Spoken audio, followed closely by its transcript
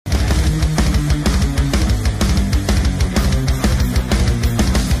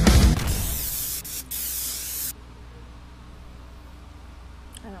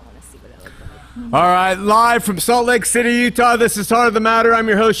All right, live from Salt Lake City, Utah, this is Heart of the Matter. I'm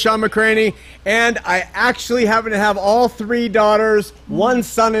your host, Sean McCraney, and I actually happen to have all three daughters, one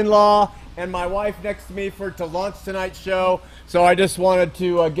son-in-law, and my wife next to me to launch tonight's show. So I just wanted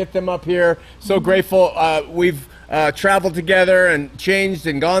to get them up here. So grateful. We've traveled together and changed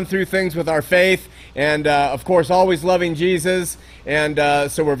and gone through things with our faith, and of course, always loving Jesus. And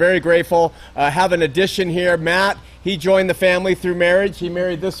so we're very grateful. Have an addition here, Matt. He joined the family through marriage. He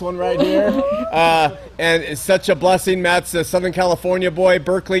married this one right here. And it's such a blessing. Matt's a Southern California boy,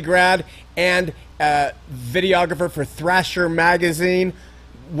 Berkeley grad, and videographer for Thrasher Magazine.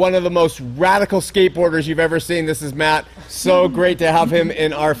 One of the most radical skateboarders you've ever seen. This is Matt. So great to have him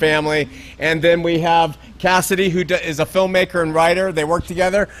in our family. And then we have Cassidy, who is a filmmaker and writer. They work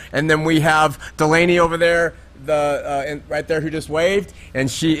together. And then we have Delaney over there, right there, who just waved,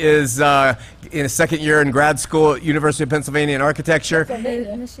 and she is in a second year in grad school at University of Pennsylvania in architecture.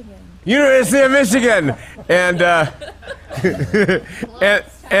 Michigan. University of Michigan, and Go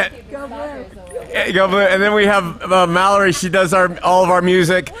Blue. And then we have Mallory. She does all of our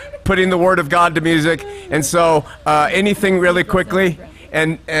music, putting the Word of God to music. And so anything really quickly.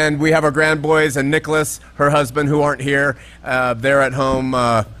 And we have our grandboys and Nicholas, her husband, who aren't here. They're at home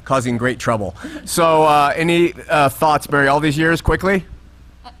causing great trouble. So any thoughts, Mary, all these years, quickly?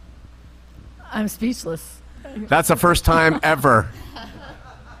 I'm speechless. That's the first time ever.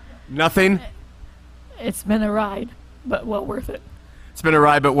 Nothing? It's been a ride, but well worth it. It's been a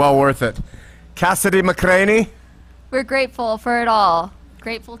ride, but well worth it. Cassidy McCraney? We're grateful for it all.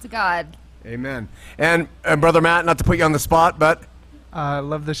 Grateful to God. Amen. And Brother Matt, not to put you on the spot, but...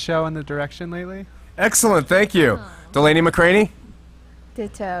 love the show and the direction lately. Excellent, thank you. Aww. Delaney McCraney?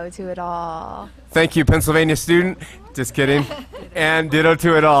 Ditto to it all. Thank you, Pennsylvania student. Just kidding. And ditto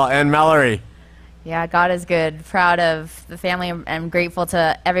to it all. And Mallory? Yeah, God is good. Proud of the family. I'm grateful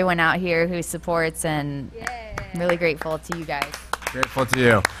to everyone out here who supports, and I'm really grateful to you guys. Grateful to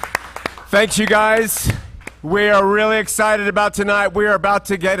you. Thanks, you guys. We are really excited about tonight. We are about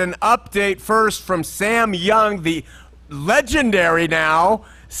to get an update first from Sam Young, the legendary now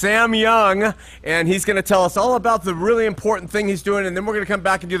Sam Young, and he's going to tell us all about the really important thing he's doing, and then we're going to come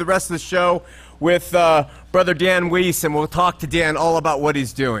back and do the rest of the show with Brother Dan Weiss, and we'll talk to Dan all about what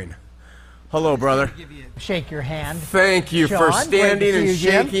he's doing. Hello, brother. Shake your hand. Thank you Sean, for standing and you,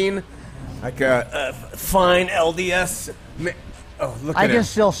 shaking like a fine LDS. Oh, look at I him. can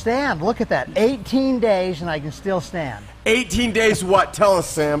still stand. Look at that. 18 days and I can still stand. 18 days what? Tell us,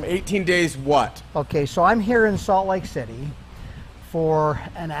 Sam. 18 days what? Okay, so I'm here in Salt Lake City for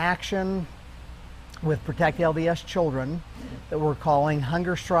an action with Protect LDS Children that we're calling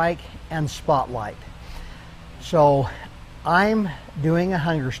Hunger Strike and Spotlight. So I'm doing a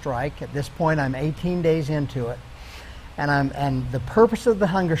hunger strike. At this point, I'm 18 days into it. And the purpose of the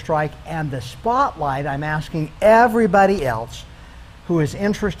hunger strike and the spotlight, I'm asking everybody else who is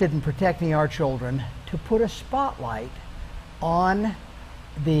interested in protecting our children to put a spotlight on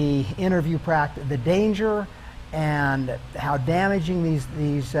the interview practice, the danger and how damaging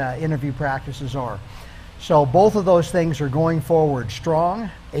these interview practices are. So both of those things are going forward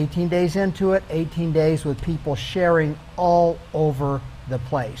strong. 18 days into it, 18 days with people sharing all over the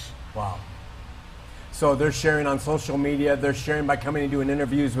place. Wow. So they're sharing on social media, they're sharing by coming and doing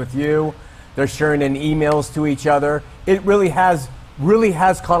interviews with you, they're sharing in emails to each other. It really has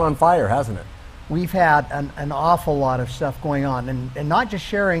caught on fire, hasn't it? We've had an awful lot of stuff going on, and not just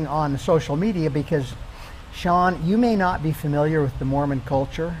sharing on social media, because Sean, you may not be familiar with the Mormon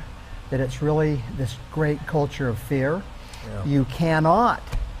culture, that it's really this great culture of fear. Yeah. You cannot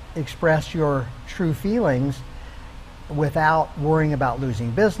express your true feelings without worrying about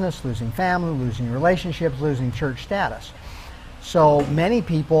losing business, losing family, losing relationships, losing church status. So many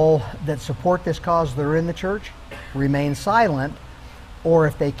people that support this cause that are in the church remain silent, or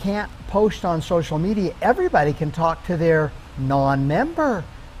if they can't post on social media, everybody can talk to their non-member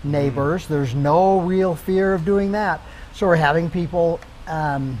neighbors. There's no real fear of doing that. So we're having people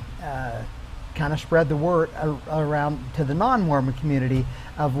kind of spread the word around to the non-Mormon community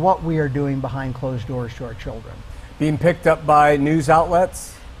of what we are doing behind closed doors to our children. Being picked up by news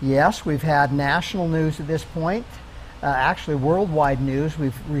outlets? Yes, we've had national news at this point, actually worldwide news.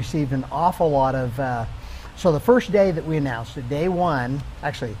 We've received an awful lot of, so the first day that we announced it, day one,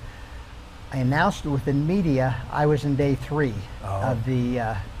 actually I announced it within media, I was in day 3 of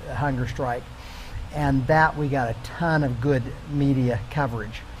the hunger strike, and that we got a ton of good media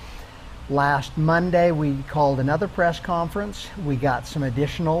coverage. Last Monday we called another press conference. We got some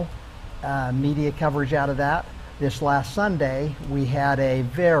additional media coverage out of that. This last Sunday we had a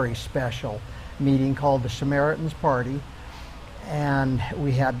very special meeting called the Samaritan's Party, and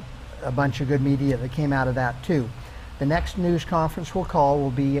we had a bunch of good media that came out of that too. The next news conference we'll call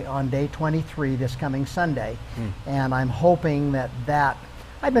will be on day 23 this coming Sunday, and I'm hoping that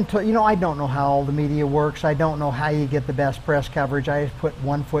I've been told, I don't know how all the media works. I don't know how you get the best press coverage. I just put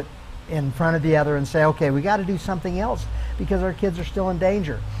one foot in front of the other and say, okay, we got to do something else because our kids are still in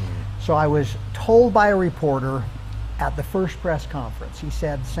danger. So I was told by a reporter at the first press conference, he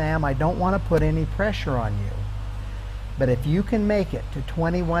said, Sam, I don't want to put any pressure on you, but if you can make it to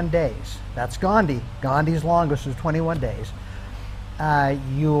 21 days, that's Gandhi. Gandhi's longest was 21 days,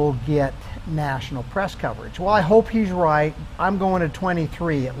 you'll get national press coverage. Well, I hope he's right. I'm going to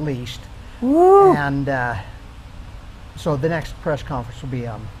 23 at least. Woo. And so the next press conference will be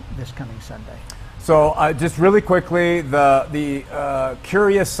this coming Sunday. So just really quickly, the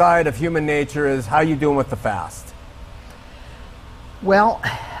curious side of human nature is how you doing with the fast? Well,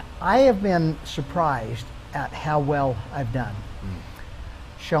 I have been surprised at how well I've done.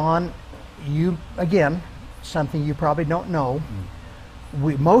 Sean, you, again, something you probably don't know,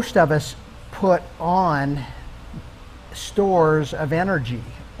 most of us put on stores of energy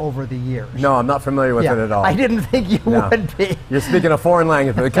over the years. No, I'm not familiar with it at all. I didn't think you would be. You're speaking a foreign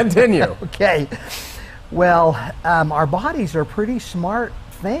language, but continue. Okay. Well, our bodies are pretty smart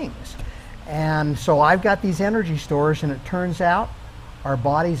things. And so I've got these energy stores, and it turns out our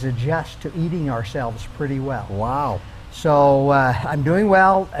bodies adjust to eating ourselves pretty well. Wow. So I'm doing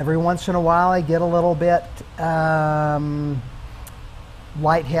well. Every once in a while I get a little bit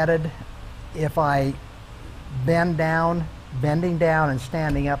lightheaded. If I bending down and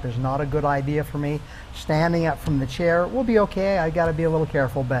standing up is not a good idea for me. Standing up from the chair will be okay. I got to be a little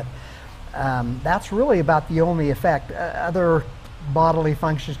careful, but that's really about the only effect. Other bodily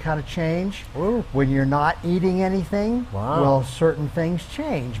functions kind of change. Ooh. When you're not eating anything. Wow. Well, certain things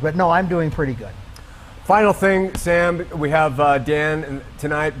change. But no, I'm doing pretty good. Final thing, Sam, we have Dan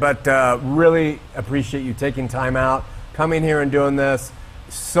tonight, but really appreciate you taking time out, coming here and doing this.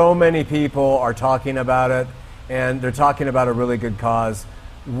 So many people are talking about it, and they're talking about a really good cause.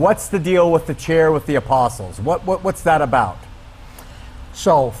 What's the deal with the chair with the apostles? What's that about?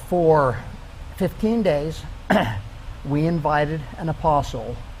 So for 15 days, we invited an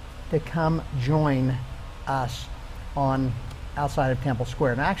apostle to come join us outside of Temple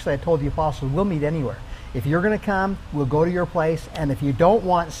Square. And actually, I told the apostles, we'll meet anywhere. If you're going to come, we'll go to your place. And if you don't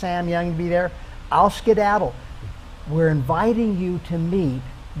want Sam Young to be there, I'll skedaddle. We're inviting you to meet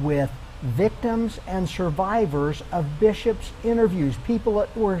with victims and survivors of bishops' interviews, people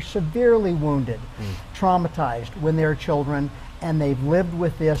that were severely wounded, traumatized when they were children, and they've lived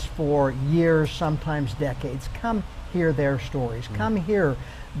with this for years, sometimes decades. Come hear their stories. Come hear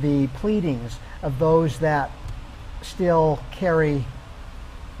the pleadings of those that still carry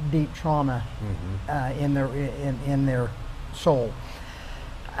deep trauma in their soul.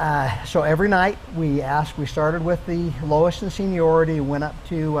 So every night we started with the lowest in seniority, went up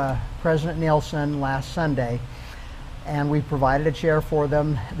to President Nelson last Sunday, and we provided a chair for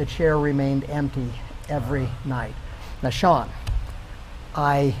them. The chair remained empty every night. Now, Sean,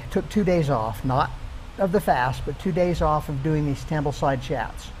 I took 2 days off, not of the fast, but 2 days off of doing these Templeside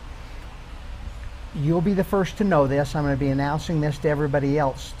chats. You'll be the first to know this. I'm going to be announcing this to everybody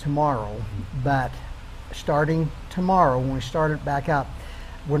else tomorrow, but starting tomorrow when we start it back up,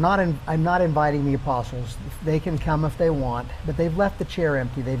 I'm not inviting the apostles. They can come if they want, but they've left the chair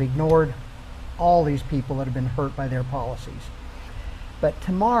empty. They've ignored all these people that have been hurt by their policies. But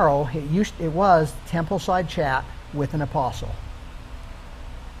tomorrow, it was Templeside Chat with an apostle.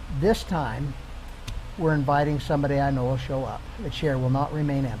 This time, we're inviting somebody I know will show up. The chair will not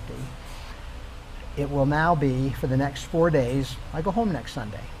remain empty. It will now be, for the next 4 days, I go home next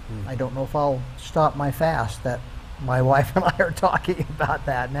Sunday. I don't know if I'll stop my fast. That my wife and I are talking about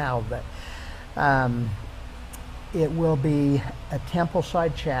that now, but it will be a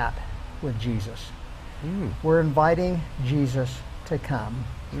Templeside Chat with Jesus. We're inviting Jesus to come.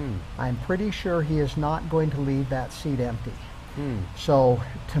 I'm pretty sure he is not going to leave that seat empty. So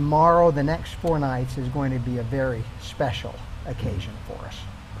tomorrow, the next 4 nights, is going to be a very special occasion for us.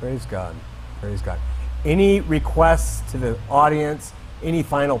 Praise God. Praise God. Any requests to the audience? Any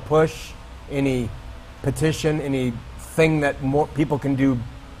final push? Any petition? Anything that more people can do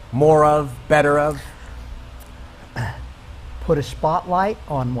more of, better of? Put a spotlight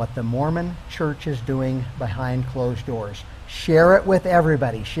on what the Mormon Church is doing behind closed doors. Share it with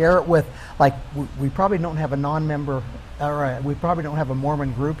everybody. Share it with, like, we probably don't have a non-member, or we probably don't have a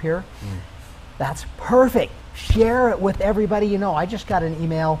Mormon group here. That's perfect. Share it with everybody you know. I just got an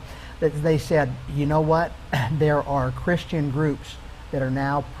email that they said, you know what? There are Christian groups that are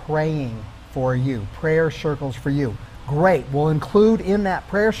now praying for you, prayer circles for you. Great. We'll include in that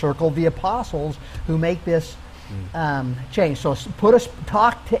prayer circle the apostles who make this change. So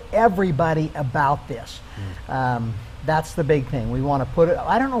talk to everybody about this. That's the big thing. We want to put it.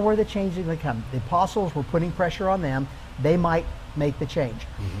 I don't know where the change is going to come. The apostles, we're putting pressure on them. They might make the change.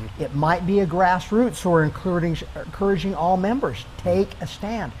 It might be a grassroots, so we're encouraging all members. Take a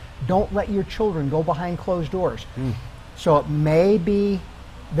stand. Don't let your children go behind closed doors. So it may be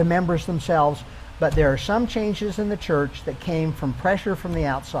the members themselves, but there are some changes in the church that came from pressure from the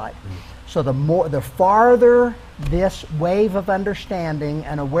outside. So the farther this wave of understanding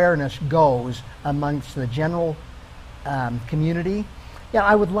and awareness goes amongst the general community, yeah,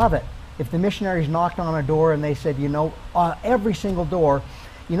 I would love it if the missionaries knocked on a door and they said, you know, on every single door,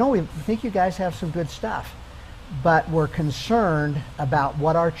 you know, we think you guys have some good stuff, but we're concerned about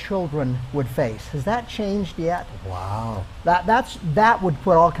what our children would face. Has that changed yet? Wow. That would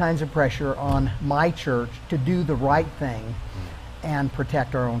put all kinds of pressure on my church to do the right thing and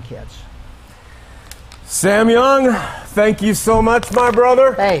protect our own kids. Sam Young, thank you so much, my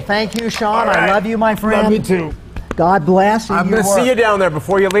brother. Hey, thank you, Sean. All right. I love you, my friend. Love you too. God bless. I'm going to see you down there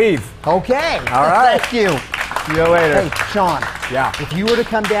before you leave. Okay. All right. Thank you. See you later. Hey, Sean. Yeah. If you were to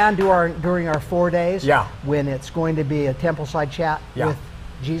come down during our 4 days, yeah, when it's going to be a Templeside chat with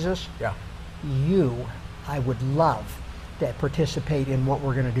Jesus, yeah, I would love to participate in what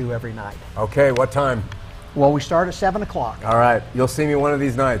we're going to do every night. Okay, what time? Well, we start at 7 o'clock. All right. You'll see me one of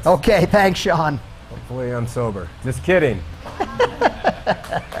these nights. Okay, thanks, Sean. Hopefully I'm sober. Just kidding.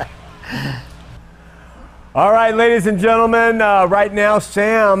 All right, ladies and gentlemen, right now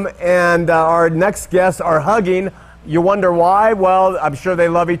Sam and our next guests are hugging. You wonder why? Well, I'm sure they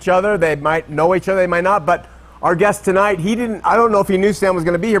love each other. They might know each other, they might not. But our guest tonight, I don't know if he knew Sam was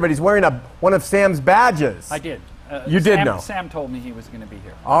going to be here, but he's wearing one of Sam's badges. I did. You did know. Sam told me he was going to be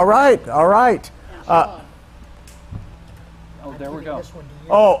here. All right, all right. Oh, there we go.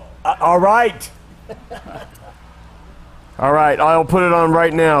 Oh, all right. All right, I'll put it on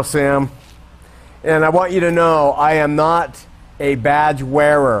right now, Sam. And I want you to know I am not a badge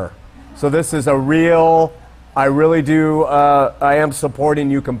wearer. So this is a real, I really do, I am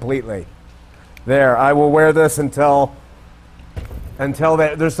supporting you completely. There, I will wear this until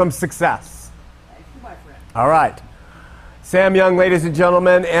there's some success. Thank you, my friend. All right. Sam Young, ladies and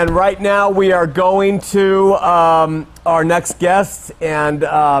gentlemen, and right now we are going to our next guest, and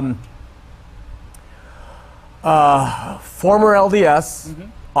former LDS,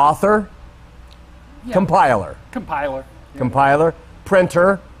 author, compiler,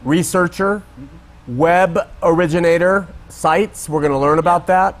 printer, researcher, web originator, sites. We're going to learn about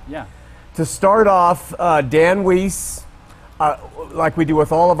that. Yeah. To start off, Dan Weiss, like we do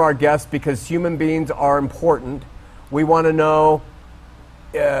with all of our guests, because human beings are important, we want to know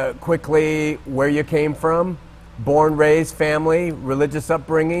quickly where you came from, born, raised, family, religious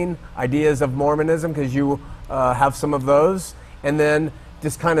upbringing, ideas of Mormonism, because you have some of those, and then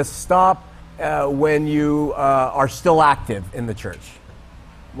just kind of stop when you are still active in the church.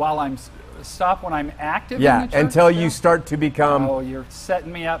 Stop when I'm active yeah, in the church? until you start to become... Oh, you're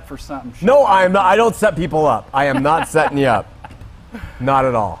setting me up for something. No, I am not. I don't set people up. I am not setting you up. Not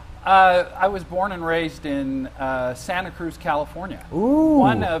at all. I was born and raised in Santa Cruz, California. Ooh.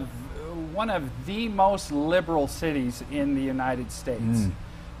 One of the most liberal cities in the United States.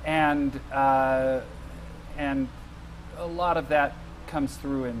 And a lot of that comes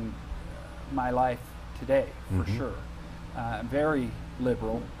through in my life today, for sure. Very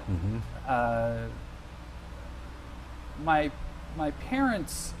liberal. My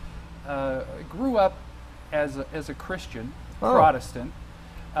parents grew up as a Christian, Protestant.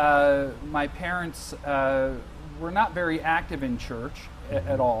 My parents were not very active in church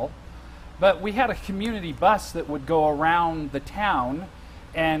at all, but we had a community bus that would go around the town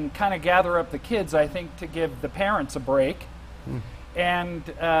and kind of gather up the kids, I think, to give the parents a break. And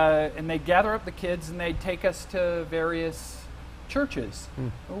they'd gather up the kids and they'd take us to various churches.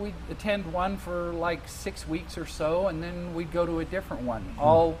 We'd attend one for like 6 weeks or so, and then we'd go to a different one.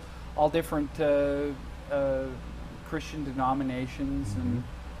 All different Christian denominations and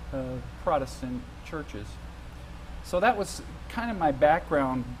Protestant churches. So that was kind of my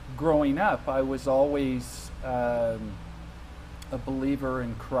background growing up. I was always a believer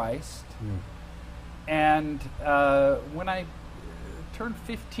in Christ. And when I turned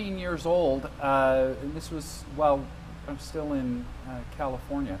 15 years old, and this was while I'm still in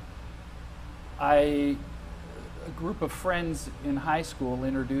California, a group of friends in high school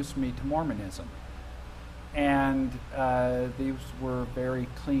introduced me to Mormonism. And these were very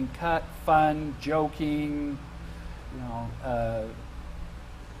clean-cut, fun, joking,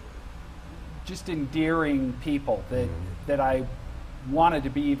 just endearing people that I wanted to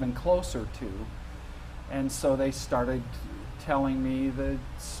be even closer to. And so they started telling me the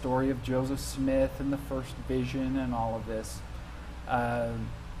story of Joseph Smith and the first vision and all of this. And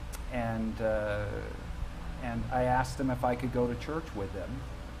I asked them if I could go to church with them.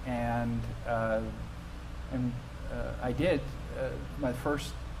 And I did. My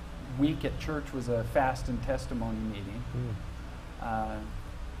first week at church was a fast and testimony meeting.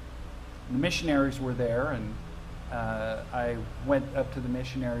 The missionaries were there, and I went up to the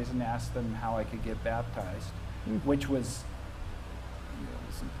missionaries and asked them how I could get baptized, which was,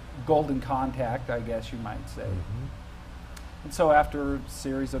 golden contact, I guess you might say. And so after a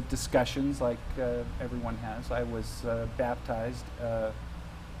series of discussions, like everyone has, I was baptized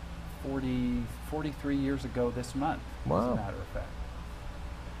 43 years ago this month, as a matter of fact.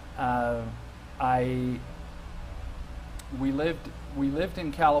 We lived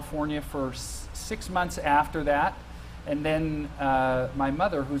in California for 6 months after that, and then my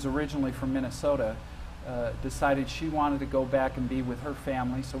mother, who's originally from Minnesota, decided she wanted to go back and be with her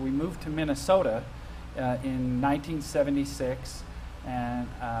family, so we moved to Minnesota in 1976, and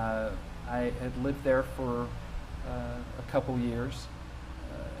I had lived there for a couple years.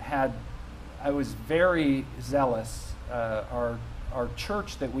 I was very zealous. Our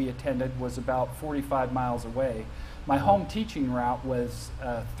church that we attended was about 45 miles away. My home teaching route was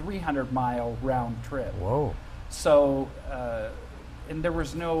a 300-mile round trip. Whoa. So, and there were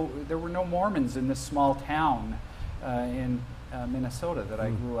no Mormons in this small town in Minnesota that I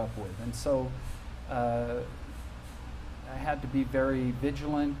grew up with, and so I had to be very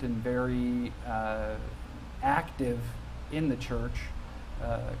vigilant and very active in the church.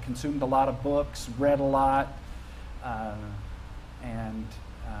 Consumed a lot of books, read a lot, and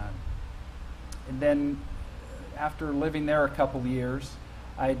then after living there a couple years,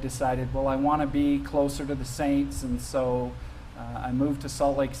 I decided, well, I want to be closer to the saints, and so I moved to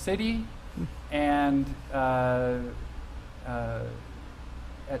Salt Lake City, and at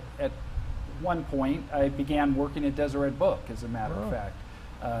one point I began working at Deseret Book, as a matter of fact,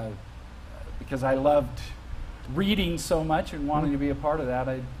 because I loved reading so much and wanting to be a part of that.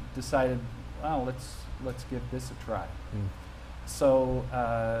 I decided, well, let's give this a try. So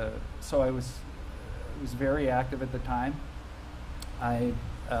I was very active at the time.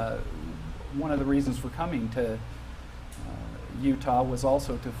 One of the reasons for coming to Utah was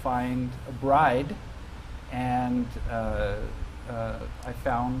also to find a bride, and I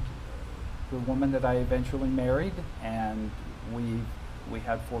found the woman that I eventually married, and we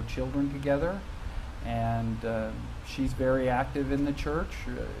had 4 children together, and she's very active in the church.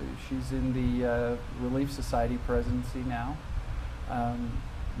 She's in the Relief Society presidency now.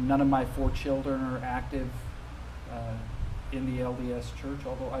 None of my 4 children are active in the LDS church,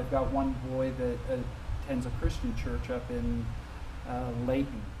 although I've got one boy that attends a Christian church up in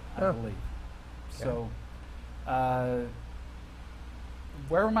Layton, I believe. Okay. So,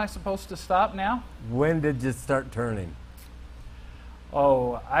 where am I supposed to stop now? When did you start turning?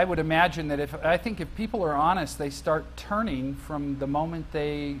 Oh, I would imagine that if people are honest, they start turning from the moment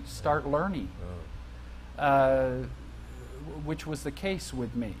they start learning, which was the case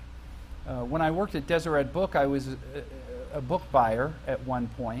with me. When I worked at Deseret Book, I was a book buyer at one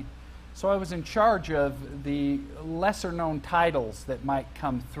point, so I was in charge of the lesser-known titles that might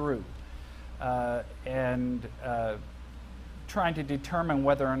come through, and trying to determine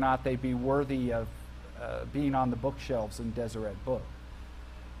whether or not they'd be worthy of being on the bookshelves in Deseret Book.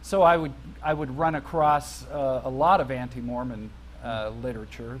 So I would run across a lot of anti-Mormon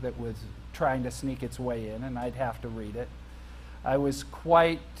literature that was trying to sneak its way in, and I'd have to read it. I was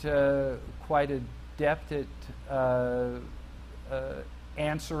quite adept at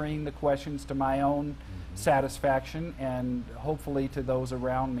answering the questions to my own satisfaction, and hopefully to those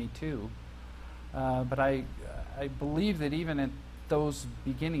around me too. But I believe that even at those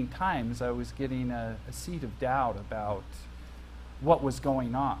beginning times, I was getting a seed of doubt about what was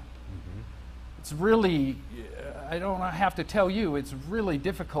going on. It's really, I don't have to tell you, it's really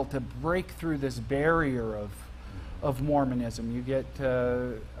difficult to break through this barrier of Mormonism. You get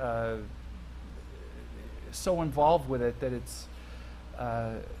so involved with it that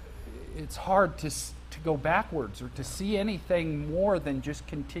it's hard to go backwards or to see anything more than just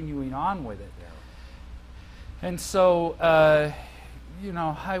continuing on with it. And so, I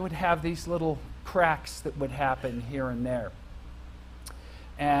would have these little cracks that would happen here and there.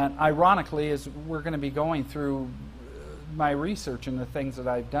 And ironically, as we're going to be going through my research and the things that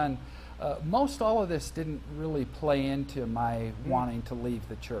I've done, most all of this didn't really play into my wanting to leave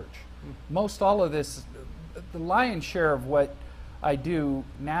the church. Most all of this, the lion's share of what I do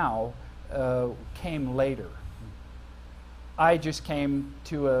now came later. I just came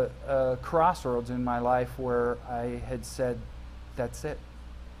to a crossroads in my life where I had said, that's it.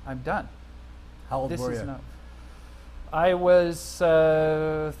 I'm done. How old This were is you? enough. I was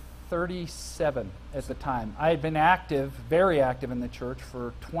 37 at the time. I had been active, very active in the church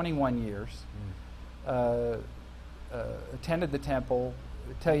for 21 years. Attended the temple,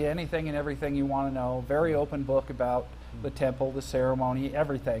 tell you anything and everything you want to know. Very open book about the temple, the ceremony,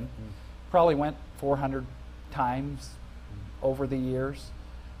 everything. Probably went 400 times over the years.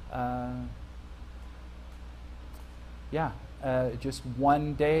 Just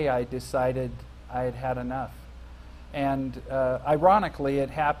one day I decided I had had enough. And ironically, it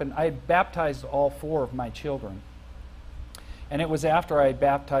happened, I had baptized all 4 of my children. And it was after I had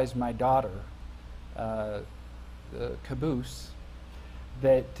baptized my daughter, Caboose,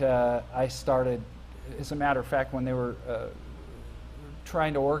 that I started, as a matter of fact, when they were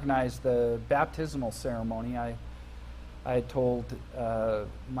trying to organize the baptismal ceremony, I had told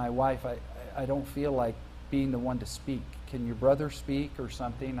my wife, I don't feel like being the one to speak. Can your brother speak or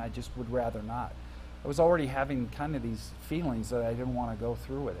something? I just would rather not. I was already having kind of these feelings that I didn't want to go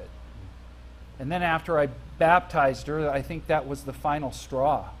through with it. And then after I baptized her, I think that was the final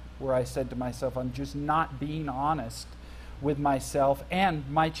straw where I said to myself, I'm just not being honest with myself and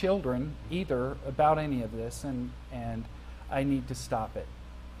my children either about any of this, and I need to stop it.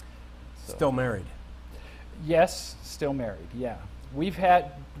 So, Still married? yes, still married, yeah. We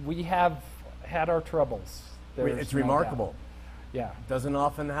have had our troubles. There's It's no doubt. remarkable. Yeah. Doesn't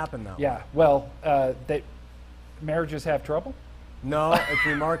often happen that way. Yeah, well, marriages have trouble? No, it's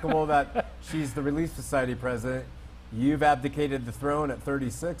remarkable that she's the Relief Society president. You've abdicated the throne at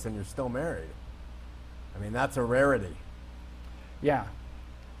 36 and you're still married. I mean, that's a rarity. Yeah.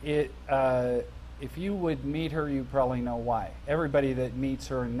 If you would meet her, you probably know why. Everybody that meets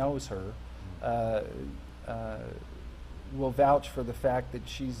her and knows her will vouch for the fact that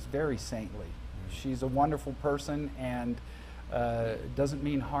she's very saintly. She's a wonderful person and doesn't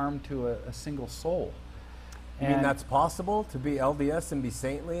mean harm to a single soul. You mean And that's possible, to be LDS and be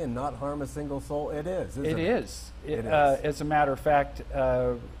saintly and not harm a single soul? It is, isn't it? It is. It is. As a matter of fact,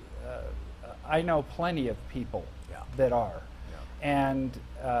 I know plenty of people Yeah. that are. Yeah. And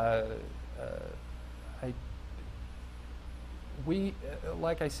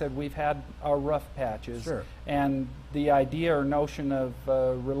like I said, we've had our rough patches. Sure. And the idea or notion of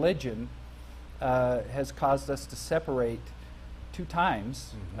religion has caused us to separate 2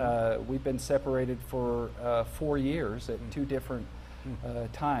 times. We've been separated for 4 years at 2 different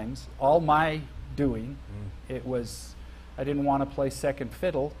times. All my doing. It was, I didn't want to play second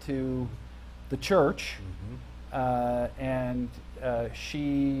fiddle to the church. And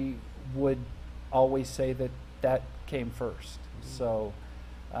she would always say that came first. So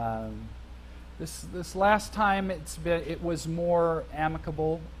this last time it was more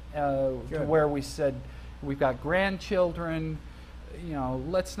amicable to Good. where we said we've got grandchildren,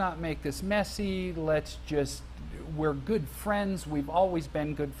 let's not make this messy, we're good friends, we've always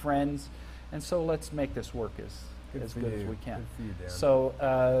been good friends, and so let's make this work as Good as for good as you. we can. Good for you, Dan. So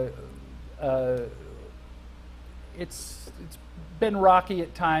it's been rocky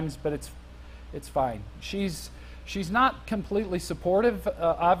at times, but it's fine. She's not completely supportive,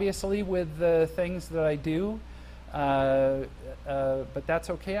 obviously, with the things that I do, but that's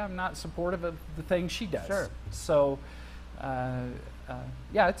okay. I'm not supportive of the things she does. Sure. So,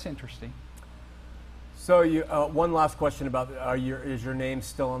 yeah, it's interesting. So you, one last question about, is your name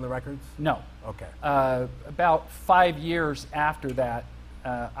still on the records? No. Okay. About 5 years after that,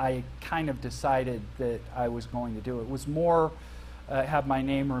 I kind of decided that I was going to do it. It was more have my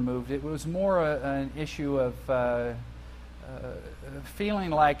name removed. It was more an issue of feeling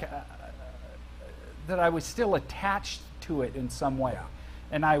like that I was still attached to it in some way, Yeah.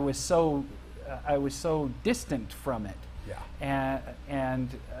 and I was so distant from it. Yeah.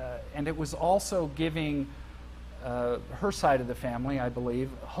 And it was also giving her side of the family, I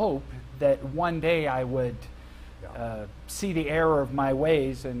believe, hope that one day I would see the error of my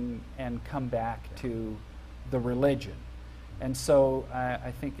ways and come back to the religion. And so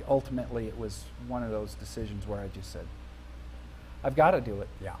I think ultimately it was one of those decisions where I just said, I've got to do it.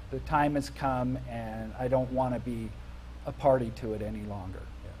 Yeah. The time has come, and I don't want to be a party to it any longer.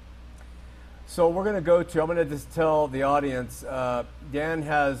 So we're going to go to, I'm going to just tell the audience, Dan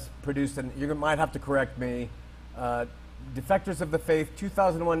has produced, and you might have to correct me, Defectors of the Faith,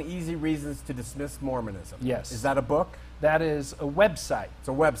 2001 Easy Reasons to Dismiss Mormonism. Yes. Is that a book? That is a website. It's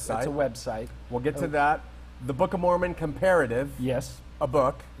a website. It's a website. We'll get to that. The Book of Mormon Comparative, Yes. a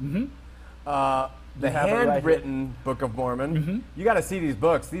book. the You have it right here. handwritten Book of Mormon. You got to see these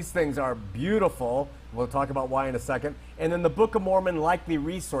books. These things are beautiful. We'll talk about why in a second. And then the Book of Mormon Likely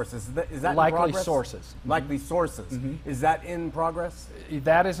Resources. Is that Likely in progress? Sources. Likely Sources. Is that in progress?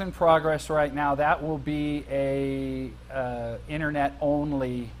 That is in progress right now. That will be a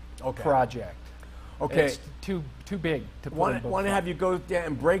internet-only Okay. project. Okay. It's too big to put in Want book to form. have you go down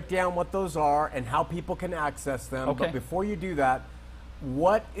and break down what those are and how people can access them. Okay. But before you do that,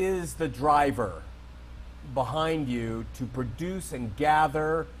 what is the driver behind you to produce and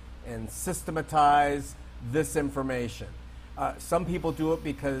gather and systematize this information? Some people do it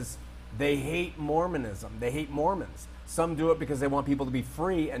because they hate Mormonism. They hate Mormons. Some do it because they want people to be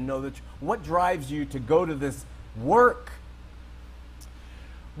free and know that. What drives you to go to this work?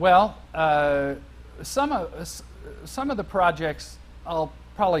 Well, some of the projects, I'll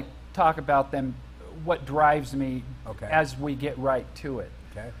probably talk about them, what drives me Okay. as we get right to it.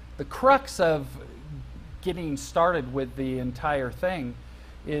 Okay. The crux of getting started with the entire thing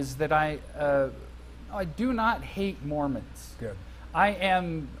is that I do not hate Mormons. Good. I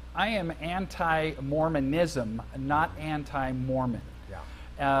am anti-Mormonism, not anti-Mormon. Yeah.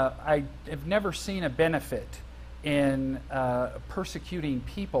 I have never seen a benefit in persecuting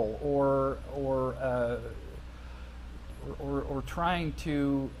people or trying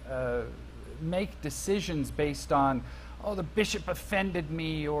to make decisions based on, oh, the bishop offended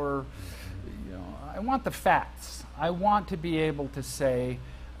me, or I want the facts. I want to be able to say,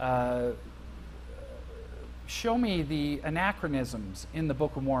 show me the anachronisms in the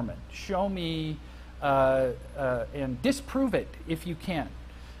Book of Mormon. Show me and disprove it if you can.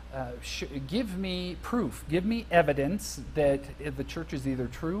 Give me proof. Give me evidence that the church is either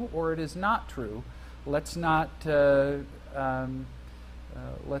true or it is not true. Let's not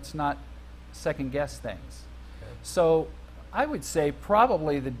second guess things. Okay. So I would say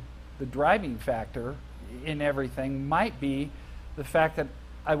probably the driving factor in everything might be the fact that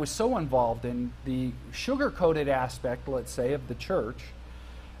I was so involved in the sugar-coated aspect, let's say, of the church,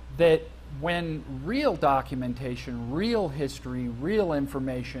 that when real documentation, real history, real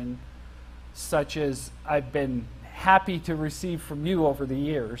information, such as I've been happy to receive from you over the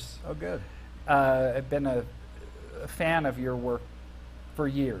years, Oh, good. I've been a fan of your work for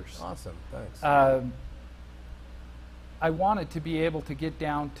years. Awesome. Thanks. I wanted to be able to get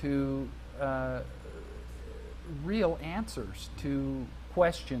down to real answers to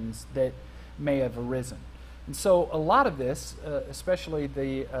questions that may have arisen. And so a lot of this, especially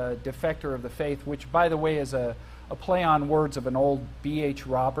the Defector of the Faith, which, by the way, is a play on words of an old B.H.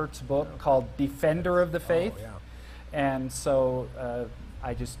 Roberts book called Defender of the Faith. Oh, yeah. And so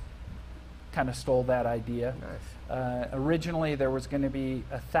I just kind of stole that idea. Nice. Originally, there was going to be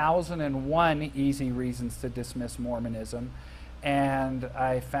 1,001 easy reasons to dismiss Mormonism, and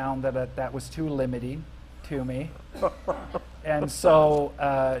I found that that was too limiting to me. And so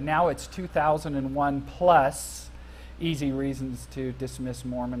now it's 2001 plus easy reasons to dismiss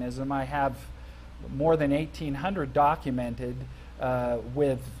Mormonism. I have more than 1,800 documented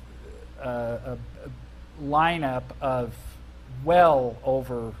with a lineup of well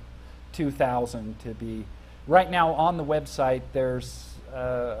over 2,000 to be. Right now on the website, there's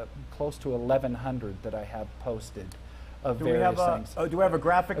close to 1,100 that I have posted of Do we various have things. do we have a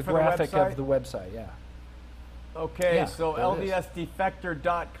graphic A for graphic the website? of the website, yeah. Okay, Yeah, so there it is.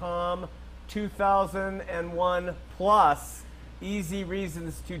 ldsdefector.com, 2001 plus easy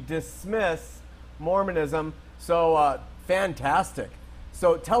reasons to dismiss Mormonism. So fantastic.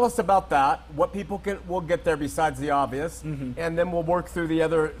 So tell us about that. What people will get there besides the obvious, and then we'll work through the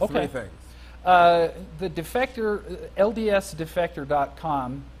other three Okay. things. The Defector,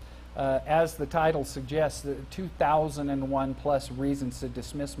 ldsdefector.com, as the title suggests, the 2001 plus reasons to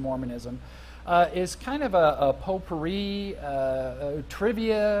dismiss Mormonism, is kind of a potpourri,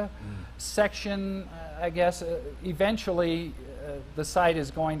 trivia section, I guess. Eventually, the site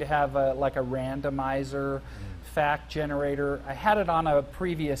is going to have like a randomizer, fact generator. I had it on a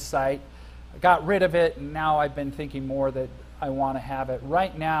previous site. I got rid of it, and now I've been thinking more that I want to have it.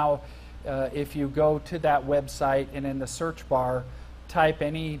 Right now, if you go to that website and in the search bar type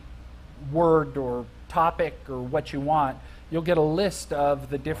any word or topic or what you want, you'll get a list of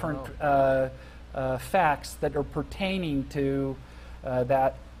the different facts that are pertaining to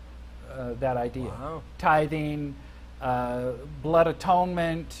that idea. Wow. Tithing, blood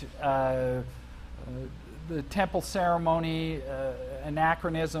atonement, the temple ceremony,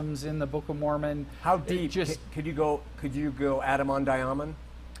 anachronisms in the Book of Mormon. How It deep could you go? Could you go Adam on Diamond?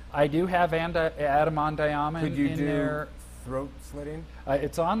 I do have Adam on Diamond Could you in do there. throat slitting?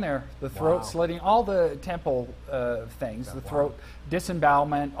 It's on there. The throat Wow. slitting, all the temple things, Yeah, the wow. throat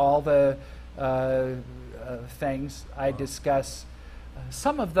disembowelment, all the things. I discuss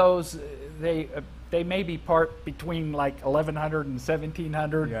some of those. They may be part between like 1100 and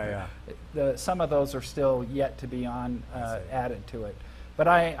 1700. Some of those are still yet to be added to it. But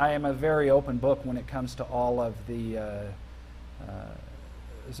I am a very open book when it comes to all of the,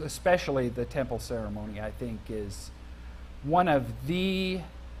 especially the temple ceremony. I think is one of the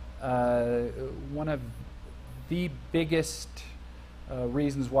biggest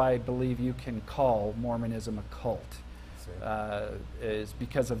reasons why I believe you can call Mormonism a cult. Is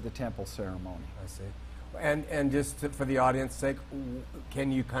because of the temple ceremony. I see. And just for the audience's sake,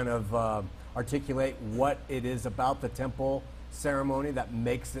 can you kind of articulate what it is about the temple ceremony that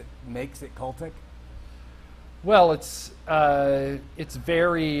makes it cultic? Well, it's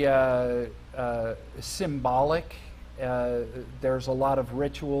very symbolic. There's a lot of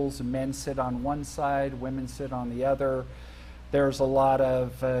rituals. Men sit on one side, women sit on the other. There's a lot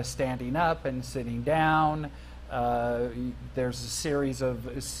of standing up and sitting down. There's a series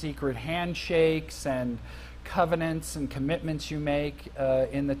of secret handshakes and covenants and commitments you make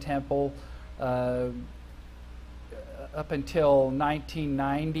in the temple. Up until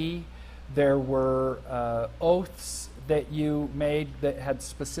 1990, there were oaths that you made that had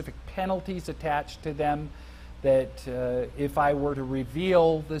specific penalties attached to them, that if I were to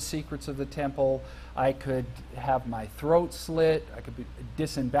reveal the secrets of the temple, I could have my throat slit, I could be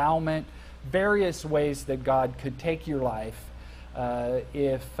disembowelment, various ways that God could take your life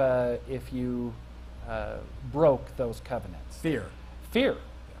if you broke those covenants. Fear,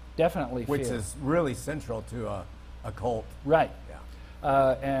 definitely which fear. is really central to a cult. Right.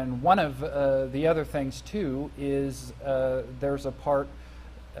 Yeah. And one of the other things too is there's a part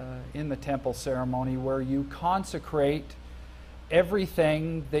in the temple ceremony where you consecrate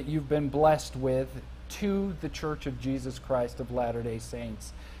everything that you've been blessed with to the Church of Jesus Christ of Latter-day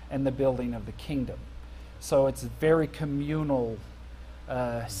Saints and the building of the kingdom. So it's a very communal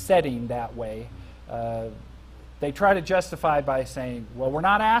setting that way. They try to justify by saying, well, we're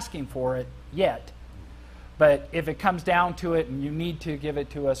not asking for it yet, but if it comes down to it and you need to give it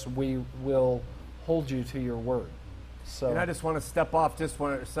to us, we will hold you to your word. So, and I just want to step off just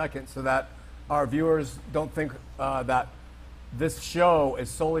one second so that our viewers don't think that this show is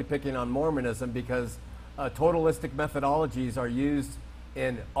solely picking on Mormonism, because totalistic methodologies are used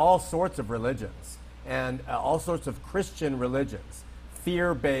in all sorts of religions and all sorts of Christian religions.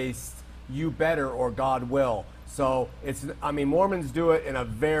 Fear-based, you better or God will. So Mormons do it in a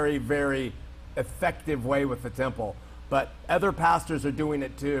very, very effective way with the temple. But other pastors are doing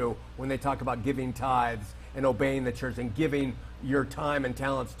it too when they talk about giving tithes and obeying the church and giving your time and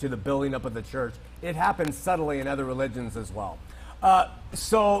talents to the building up of the church. It happens subtly in other religions as well.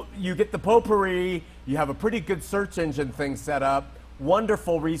 So you get the potpourri, you have a pretty good search engine thing set up,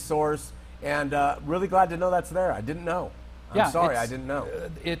 wonderful resource, and really glad to know that's there. I didn't know. I'm sorry, I didn't know.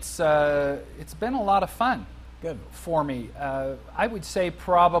 It's been a lot of fun. Good. For me. I would say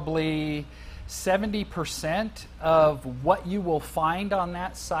probably 70% of what you will find on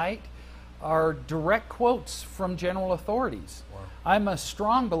that site are direct quotes from general authorities. Wow. I'm a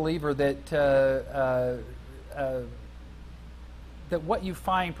strong believer that that what you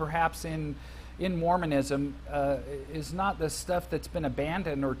find perhaps in Mormonism is not the stuff that's been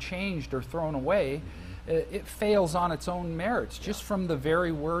abandoned or changed or thrown away. It fails on its own merits, just from the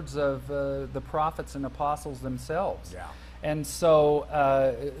very words of the prophets and apostles themselves. Yeah. And so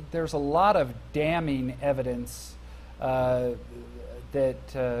there's a lot of damning evidence that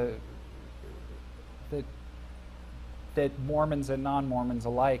Mormons and non-Mormons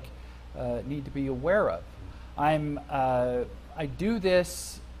alike need to be aware of. I do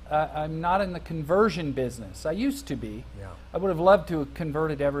this. I'm not in the conversion business. I used to be. Yeah. I would have loved to have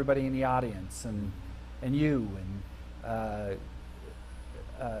converted everybody in the audience and you at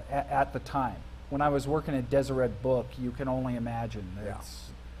the time. When I was working at Deseret Book, you can only imagine.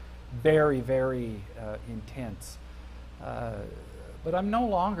 It's very, very intense. But I'm no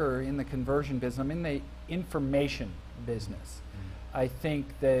longer in the conversion business. I'm in the information business. I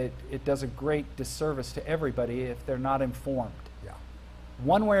think that it does a great disservice to everybody if they're not informed. Yeah.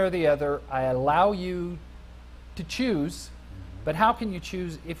 One way or the other, I allow you to choose, but how can you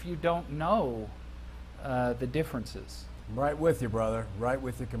choose if you don't know the differences? I'm right with you, brother. Right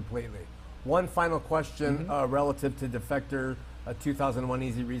with you completely. One final question relative to Defector 2001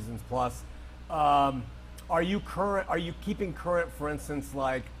 Easy Reasons Plus. Are you keeping current, for instance,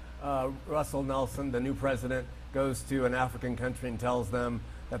 like Russell Nelson, the new president, goes to an African country and tells them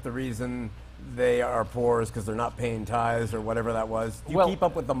that the reason they are poor is because they're not paying tithes or whatever that was. Do you Well, keep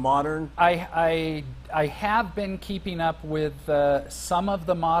up with the modern? I have been keeping up with some of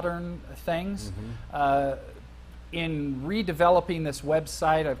the modern things. In redeveloping this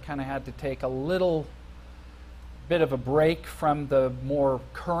website, I've kind of had to take a little bit of a break from the more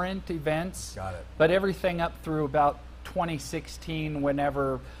current events. Got it. But everything up through about 2016,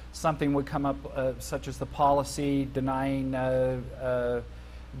 whenever something would come up, such as the policy denying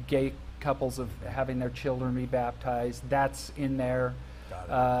gay couples of having their children be baptized, that's in there.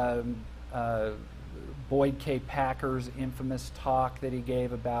 Got it. Boyd K. Packer's infamous talk that he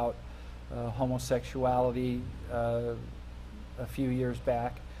gave about homosexuality a few years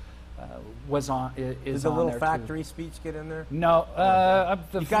back was on. Is Did the on little there factory speech get in there? No,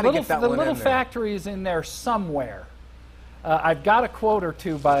 the You gotta little, get that the one little in there. factory is in there somewhere. I've got a quote or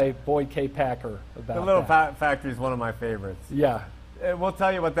two by Boyd K. Packer about The little that. factory is one of my favorites. Yeah. We'll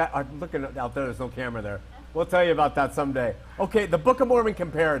tell you what that. I'm looking out there. There's no camera there. We'll tell you about that someday. Okay, the Book of Mormon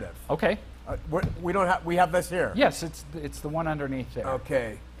comparative. Okay. We don't have. We have this here. Yes, it's the one underneath there.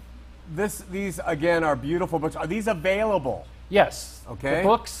 Okay. These again are beautiful books. Are these available? Yes. Okay.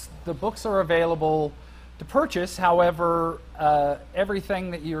 The books are available to purchase. However,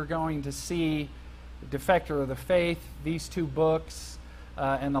 everything that you're going to see, Defector of the Faith, these two books,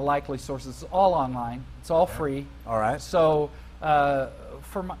 and the likely sources, all online. It's all free. All right. So, I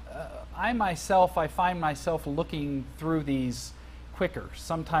find myself looking through these quicker.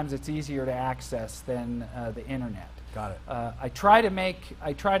 Sometimes it's easier to access than the internet. Got it. I try to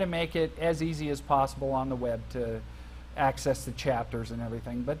make it as easy as possible on the web to access the chapters and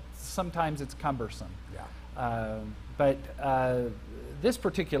everything, but sometimes it's cumbersome. Yeah. But this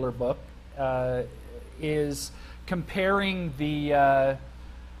particular book is comparing the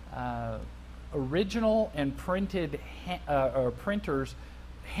original and printed printers'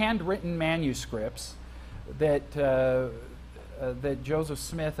 handwritten manuscripts that that Joseph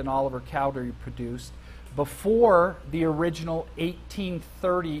Smith and Oliver Cowdery produced before the original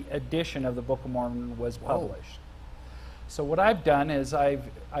 1830 edition of the Book of Mormon was published. So what I've done is I've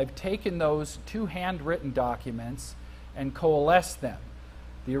taken those two handwritten documents and coalesced them.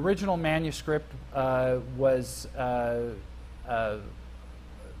 The original manuscript was the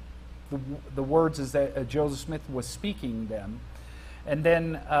words is that Joseph Smith was speaking them, and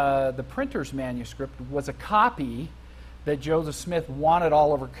then the printer's manuscript was a copy that Joseph Smith wanted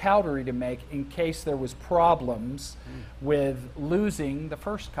Oliver Cowdery to make in case there was problems with losing the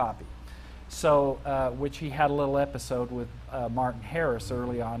first copy. So, which he had a little episode with Martin Harris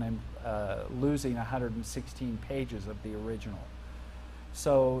early on in losing 116 pages of the original.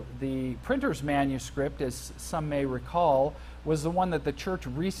 So the printer's manuscript, as some may recall, was the one that the church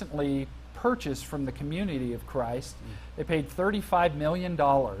recently purchased from the Community of Christ. They paid $35 million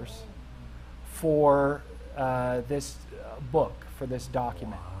for this book, for this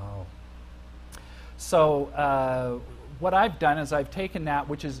document. Wow. So what I've done is I've taken that,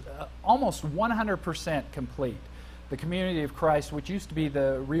 which is almost 100% complete. The Community of Christ, which used to be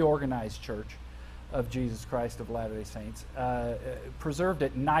the reorganized church of Jesus Christ of Latter-day Saints, preserved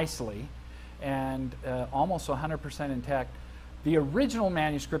it nicely and almost 100% intact. The original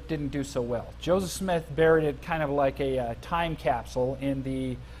manuscript didn't do so well. Joseph Smith buried it kind of like a time capsule in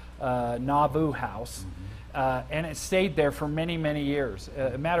the Nauvoo house. And it stayed there for many, many years.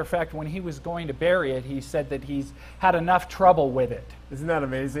 A matter of fact, when he was going to bury it, he said that he's had enough trouble with it. Isn't that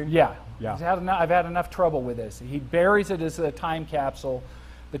amazing? Yeah. Yeah. I've had enough trouble with this. He buries it as a time capsule.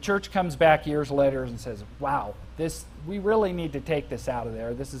 The church comes back years later and says, wow, we really need to take this out of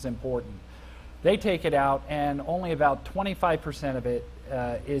there. This is important. They take it out, and only about 25% of it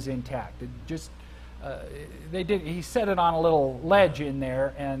is intact. It just he set it on a little ledge in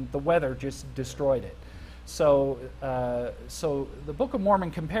there, and the weather just destroyed it. So, so the Book of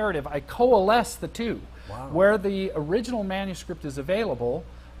Mormon comparative, I coalesce the two. Wow. Where the original manuscript is available,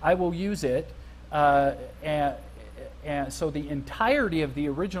 I will use it, and so the entirety of the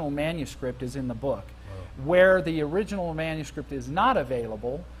original manuscript is in the book. Wow. Where the original manuscript is not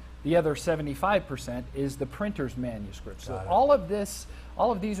available, the other 75% is the printer's manuscript. So all of these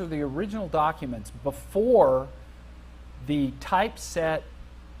are the original documents before the typeset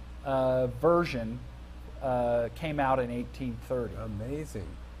version came out in 1830. Amazing.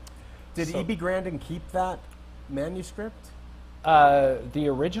 Did E.B. Grandin keep that manuscript? The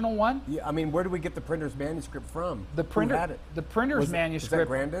original one? Yeah, I mean, where do we get the printer's manuscript from? The printer, Who had it? the printer's manuscript. Was that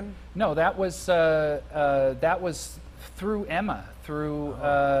Grandin? No, that was through Emma, through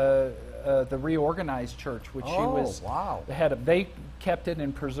the reorganized church, which she was wow. the head of. They kept it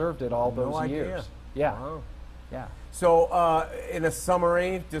and preserved it all those No idea. years. Yeah. Wow. Yeah. So, in a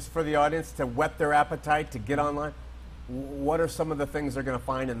summary, just for the audience to whet their appetite to get online, what are some of the things they're going to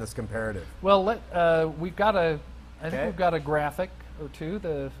find in this comparative? Well, we've got I think we've got a graphic or two.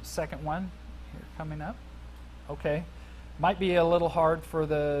 The second one here coming up. Okay, might be a little hard for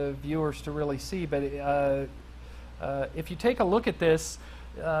the viewers to really see, but if you take a look at this,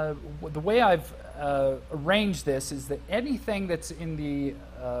 the way I've arranged this is that anything that's in the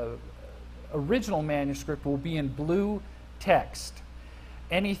original manuscript will be in blue text.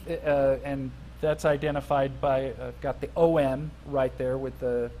 And that's identified by, got the OM right there with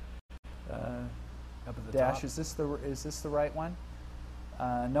the Up at the dash. top. Is this the right one?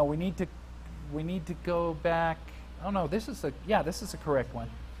 No, we need to go back. Oh no, this is the correct one.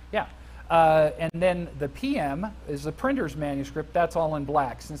 Yeah. And then the PM is the printer's manuscript. That's all in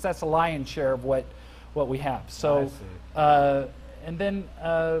black, since that's the lion's share of what we have. So, and then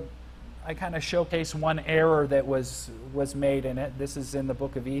I kind of showcase one error that was made in it. This is in the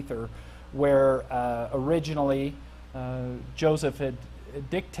Book of Ether, where originally Joseph had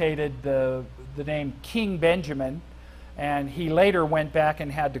dictated the name King Benjamin, and he later went back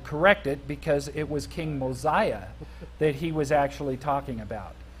and had to correct it because it was King Mosiah that he was actually talking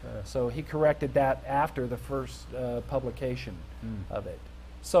about. So he corrected that after the first publication of it.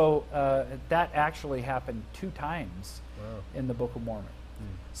 So that actually happened 2 times in the Book of Mormon.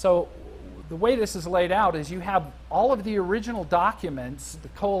 So the way this is laid out is you have all of the original documents, the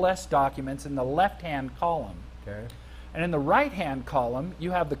coalesced documents, in the left-hand column. Okay. And in the right-hand column,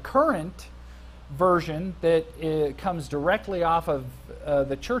 you have the current version that comes directly off of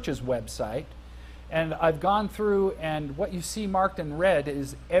the church's website. And I've gone through, and what you see marked in red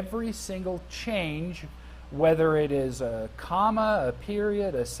is every single change, whether it is a comma, a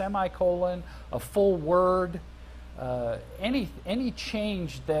period, a semicolon, a full word, any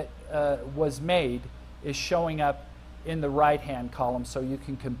change that was made is showing up in the right-hand column, so you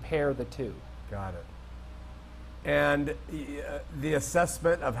can compare the two. Got it. And the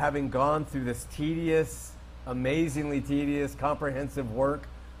assessment of having gone through this tedious, amazingly tedious, comprehensive work,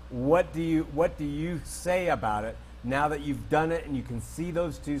 what do you say about it now that you've done it and you can see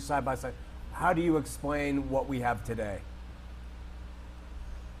those two side by side? How do you explain what we have today?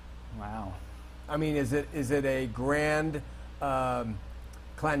 Wow. I mean, is it a grand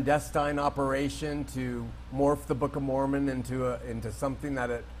clandestine operation to morph the Book of Mormon into something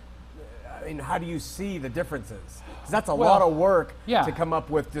that it? I mean, how do you see the differences? Because that's a lot of work to come up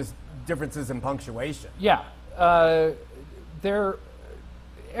with just differences in punctuation. Yeah,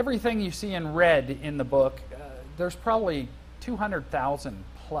 everything you see in red in the book, there's probably 200,000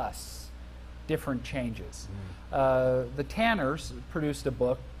 plus different changes. The Tanners produced a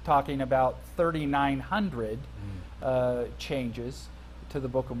book talking about 3,900 changes to the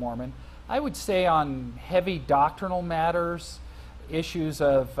Book of Mormon. I would say on heavy doctrinal matters, issues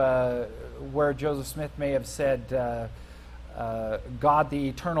of where Joseph Smith may have said God the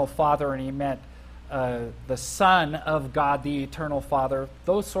Eternal Father, and he meant the Son of God the Eternal Father,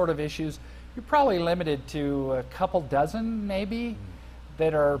 those sort of issues, you're probably limited to a couple dozen maybe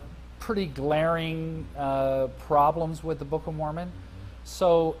that are pretty glaring problems with the Book of Mormon.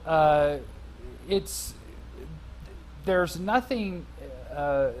 So there's nothing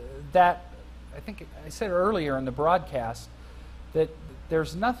that, I think I said earlier in the broadcast, that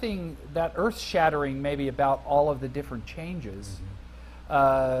there's nothing that earth-shattering maybe about all of the different changes.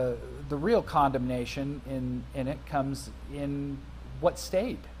 The real condemnation in it comes in what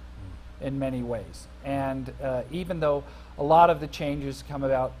stayed in many ways. And even though a lot of the changes come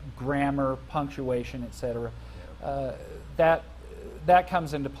about grammar, punctuation, etc., that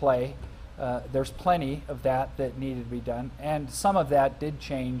comes into play. There's plenty of that needed to be done, and some of that did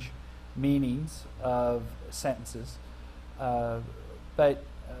change meanings of sentences. But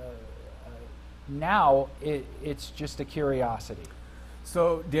now it's just a curiosity.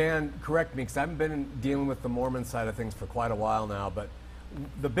 So, Dan, correct me, because I've been dealing with the Mormon side of things for quite a while now, but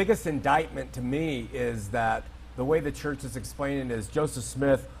the biggest indictment to me is that the way the church is explaining it is Joseph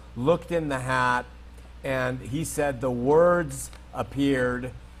Smith looked in the hat and he said the words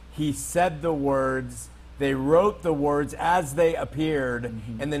appeared. He said the words. They wrote the words as they appeared,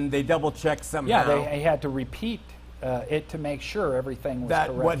 and then they double-checked somehow. Yeah, they had to repeat it to make sure everything was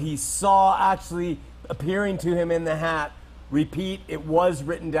correct. What he saw actually appearing to him in the hat, repeat, it was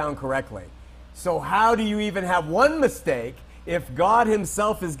written down correctly. So how do you even have one mistake if God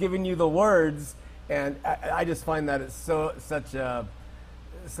himself is giving you the words? And I just find that it's such a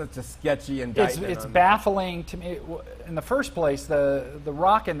sketchy indictment. It's baffling to me. In the first place, the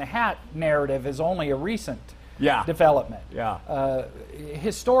rock in the hat narrative is only a recent development. Yeah.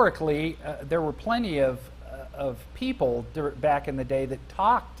 Historically, there were plenty of of people back in the day that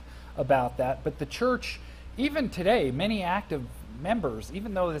talked about that, but the church, even today, many active members,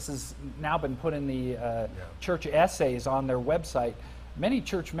 even though this has now been put in the church essays on their website, many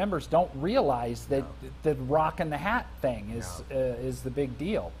church members don't realize that the rock and the hat thing is the big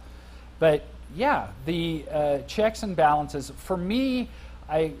deal. But yeah, the checks and balances, for me,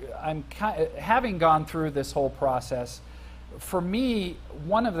 I'm having gone through this whole process, for me,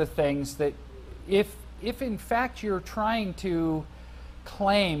 one of the things that if in fact you're trying to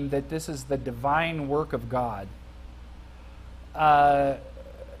claim that this is the divine work of God,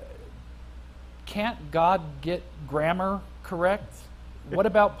 can't God get grammar correct? What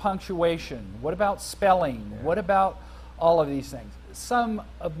about punctuation? What about spelling? What about all of these things? Some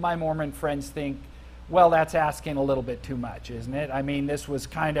of my Mormon friends think, well, that's asking a little bit too much, isn't it? I mean, this was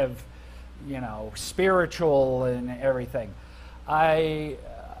kind of, spiritual and everything. I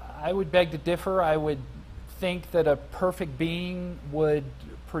would beg to differ. I would think that a perfect being would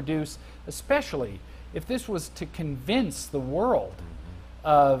produce, especially if this was to convince the world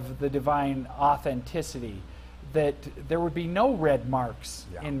of the divine authenticity, that there would be no red marks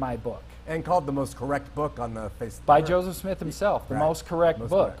in my book. And called the most correct book on the face of the By earth. Joseph Smith himself, the Right. most correct Most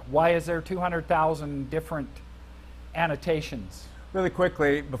book. correct. Why is there 200,000 different annotations? Really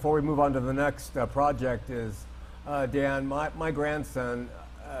quickly, before we move on to the next project, is Dan, my grandson,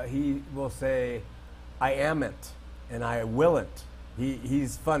 he will say, I am it, and I will it.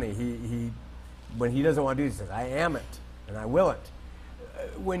 He's funny. He when he doesn't want to do it, he says, I am it, and I will it.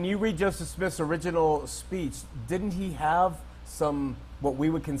 When you read Joseph Smith's original speech, didn't he have some, what we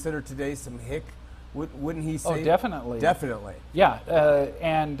would consider today, some hick? Wouldn't he say? Oh, definitely. Definitely. Yeah,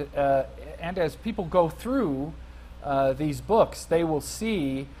 and as people go through these books, they will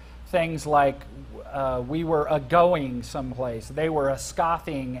see things like we were a-going someplace. They were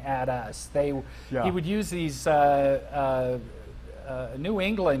a-scoffing at us. He would use these New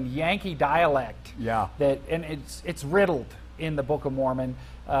England Yankee dialect. Yeah. And it's riddled in the Book of Mormon.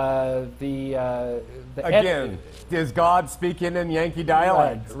 Again, is God speaking in Yankee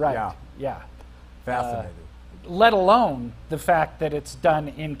dialect? Right. Yeah. Fascinating. Let alone the fact that it's done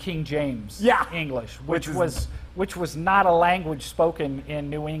in King James English, which was not a language spoken in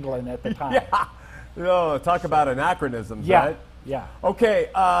New England at the time. No, talk about anachronisms, Yeah. right? Yeah. Okay,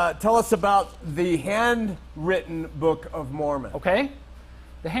 tell us about the handwritten Book of Mormon. Okay.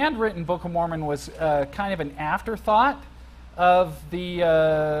 The handwritten Book of Mormon was kind of an afterthought of the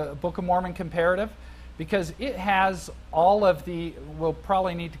Book of Mormon comparative, because it has all of the. We'll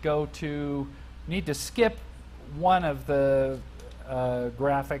probably need to skip one of the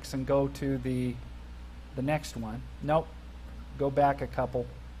graphics and go to the next one. Nope. Go back a couple.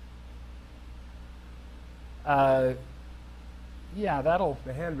 Yeah, that'll.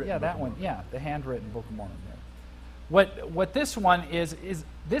 The handwritten. Yeah, Book that of one. Mormon. Yeah, the handwritten Book of Mormon. There. What this one is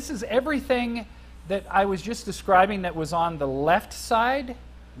this is everything that I was just describing that was on the left side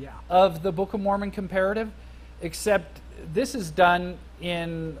of the Book of Mormon comparative, except this is done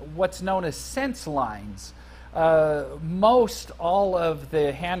in what's known as sense lines. Most all of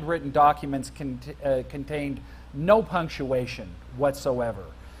the handwritten documents contained no punctuation whatsoever.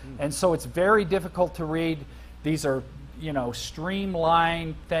 And so it's very difficult to read. These are,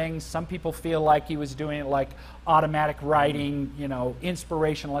 streamlined things. Some people feel like he was doing it like automatic writing,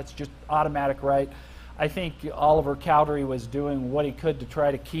 inspiration, let's just automatic write. I think Oliver Cowdery was doing what he could to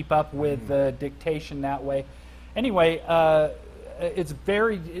try to keep up with the dictation that way. Anyway, it's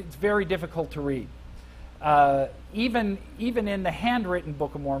very difficult to read. Even in the handwritten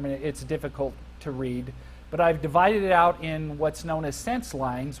Book of Mormon, it's difficult to read. But I've divided it out in what's known as sense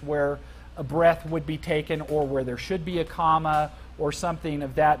lines, where a breath would be taken, or where there should be a comma, or something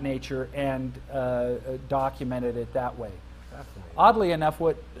of that nature, and documented it that way. Oddly enough,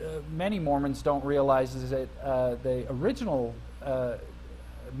 what many Mormons don't realize is that the original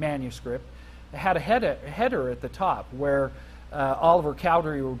manuscript had a header at the top, where Oliver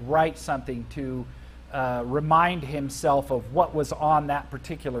Cowdery would write something to remind himself of what was on that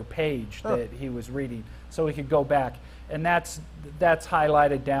particular page that he was reading, so he could go back. And that's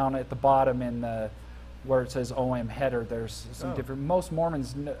highlighted down at the bottom in the where it says OM header. There's some different. Most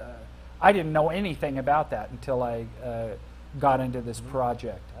Mormons, I didn't know anything about that until I got into this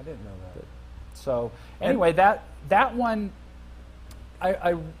project. I didn't know that. So anyway, that one,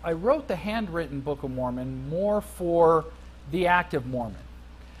 I wrote the handwritten Book of Mormon more for the active Mormon.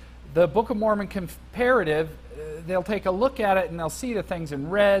 The Book of Mormon comparative, they'll take a look at it and they'll see the things in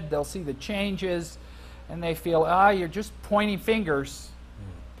red, they'll see the changes, and they feel, you're just pointing fingers,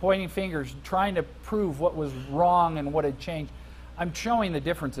 trying to prove what was wrong and what had changed. I'm showing the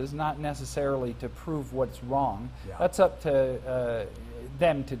differences, not necessarily to prove what's wrong. Yeah. That's up to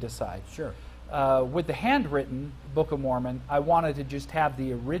them to decide. Sure. With the handwritten Book of Mormon, I wanted to just have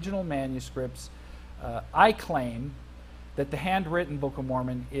the original manuscripts. I claim that the handwritten Book of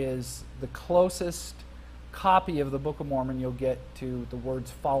Mormon is the closest copy of the Book of Mormon you'll get to the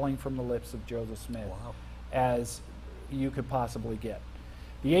words falling from the lips of Joseph Smith as you could possibly get.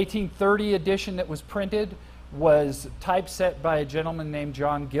 The 1830 edition that was printed was typeset by a gentleman named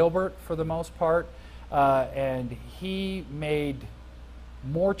John Gilbert for the most part, and he made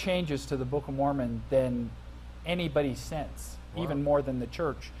more changes to the Book of Mormon than anybody since, even more than the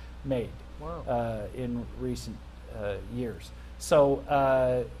church made in recent years.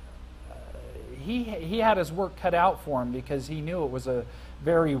 So he had his work cut out for him because he knew it was a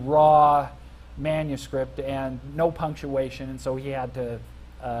very raw manuscript and no punctuation, and so he had to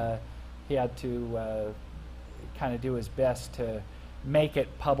kind of do his best to make it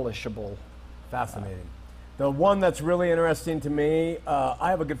publishable. Fascinating. The one that's really interesting to me, I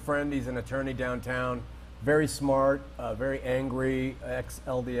have a good friend. He's an attorney downtown, very smart, very angry,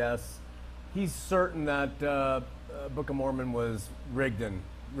 ex-LDS. He's certain that Book of Mormon was rigged.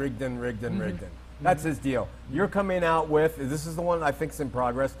 That's his deal. You're coming out with, this is the one I think is in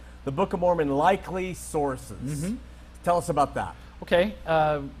progress, the Book of Mormon Likely Sources. Tell us about that. Okay,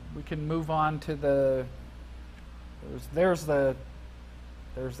 we can move on to the, there's the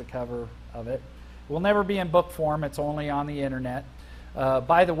cover of it. It will never be in book form, it's only on the internet.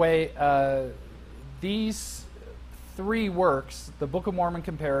 By the way, these three works, the Book of Mormon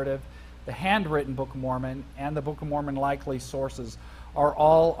Comparative, the handwritten Book of Mormon, and the Book of Mormon Likely Sources are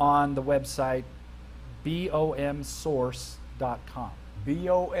all on the website bomsource.com.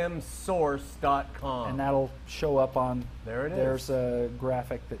 bomsource.com. And that'll show up on, there it is. There's a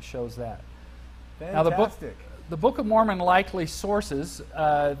graphic that shows that. Fantastic. Now the Book of Mormon Likely Sources,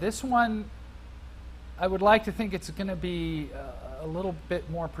 this one, I would like to think it's going to be a little bit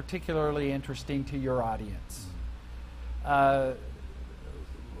more particularly interesting to your audience.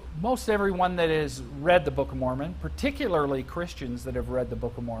 Most everyone that has read the Book of Mormon, particularly Christians that have read the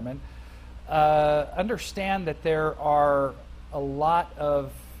Book of Mormon, understand that there are a lot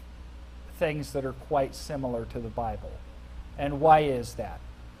of things that are quite similar to the Bible. And why is that?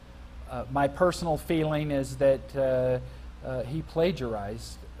 My personal feeling is that he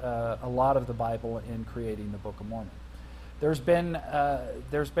plagiarized a lot of the Bible in creating the Book of Mormon. There's been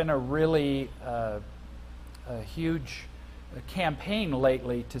a really huge campaign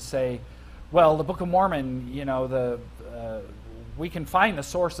lately to say, well, the Book of Mormon, you know, we can find the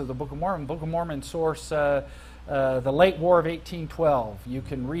source of the Book of Mormon. Book of Mormon source, the late War of 1812. You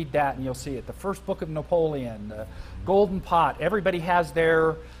can read that and you'll see it. The first book of Napoleon, the Golden Pot. Everybody has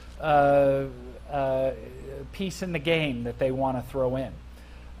their piece in the game that they want to throw in.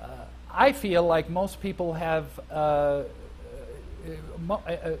 I feel like most people have,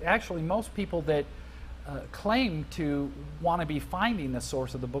 actually most people that claim to want to be finding the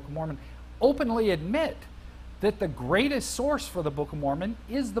source of the Book of Mormon openly admit that the greatest source for the Book of Mormon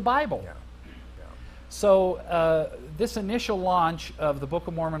is the Bible. So this initial launch of the Book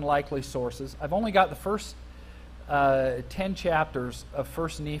of Mormon Likely Sources, I've only got the first 10 chapters of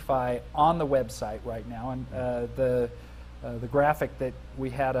First Nephi on the website right now, and the graphic that we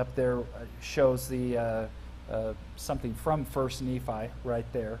had up there shows the something from First Nephi right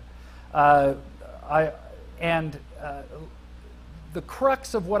there. The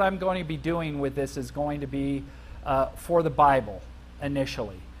crux of what I'm going to be doing with this is going to be for the Bible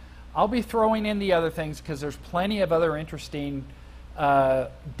initially. I'll be throwing in the other things because there's plenty of other interesting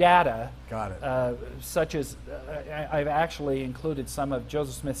data. Got it. Such as I've actually included some of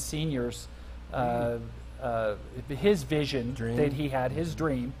Joseph Smith Sr.'s his vision that he had, his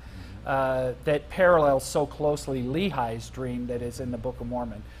dream, that parallels so closely Lehi's dream that is in the Book of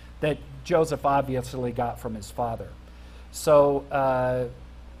Mormon, that Joseph obviously got from his father. So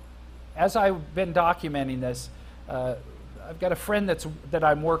as I've been documenting this, I've got a friend that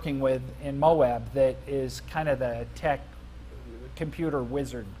I'm working with in Moab that is kind of the tech computer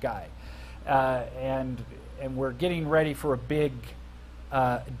wizard guy. And we're getting ready for a big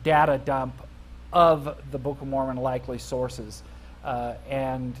data dump of the Book of Mormon Likely Sources.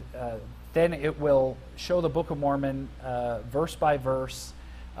 Then it will show the Book of Mormon verse by verse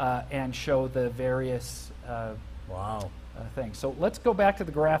and show the various things. So let's go back to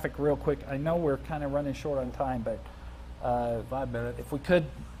the graphic real quick. I know we're kind of running short on time, but 5 minutes. If we could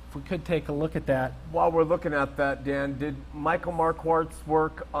take a look at that. While we're looking at that, Dan, did Michael Marquardt's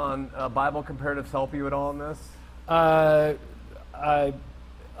work on Bible comparatives help you at all in this? A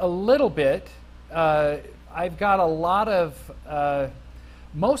little bit. I've got a lot of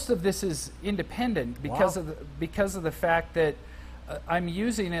most of this is independent because of the fact that I'm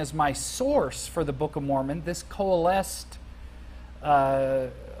using as my source for the Book of Mormon this coalesced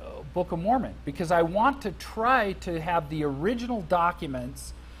Book of Mormon, because I want to try to have the original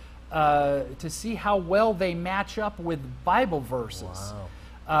documents to see how well they match up with Bible verses.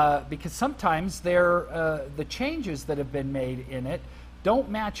 Wow. Because sometimes the changes that have been made in it don't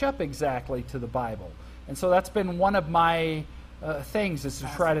match up exactly to the Bible. And so that's been one of my things, is to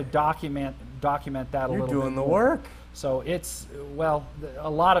try to document that a little bit. You're doing the more. work. So it's, well, a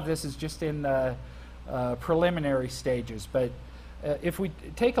lot of this is just in the preliminary stages. But if we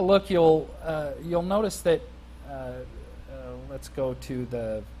take a look, you'll notice that, let's go to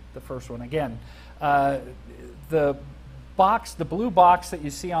the first one again. The blue box that you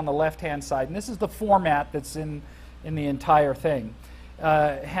see on the left-hand side, and this is the format that's in the entire thing,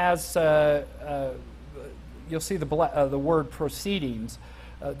 has, you'll see the word proceedings.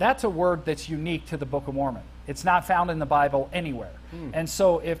 That's a word that's unique to the Book of Mormon. It's not found in the Bible anywhere. And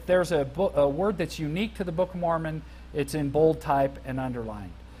so if there's a word that's unique to the Book of Mormon, it's in bold type and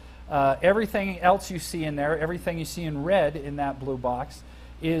underlined. Everything else you see in there, everything you see in red in that blue box,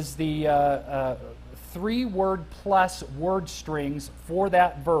 is the 3-word plus word strings for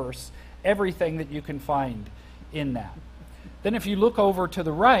that verse, everything that you can find in that. Then if you look over to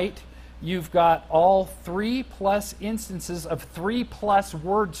the right, you've got all 3+ instances of 3+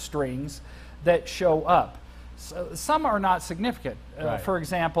 word strings that show up. So some are not significant. Right. For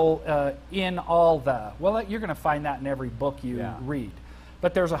example, in all the. Well, you're going to find that in every book you read.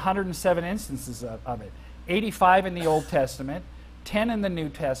 But there's 107 instances of it. 85 in the Old Testament, 10 in the New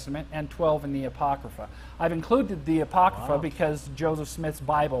Testament, and 12 in the Apocrypha. I've included the Apocrypha because Joseph Smith's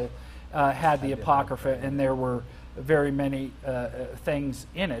Bible had the Apocrypha, and there were very many things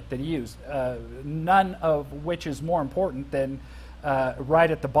in it that he used, none of which is more important than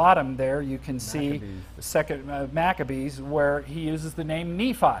right at the bottom there you can see Second Maccabees, where he uses the name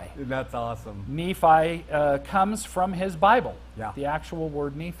Nephi. That's awesome. Nephi comes from his Bible. Yeah. The actual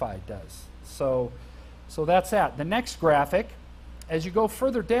word Nephi does. So that's that. The next graphic, as you go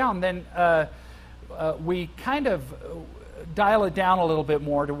further down, then we kind of dial it down a little bit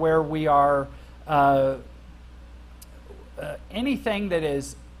more to where we are anything that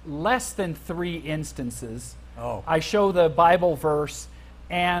is less than 3 instances. I show the Bible verse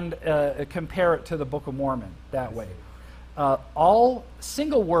and compare it to the Book of Mormon that way. All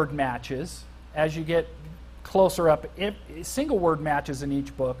single word matches, as you get closer up, single word matches in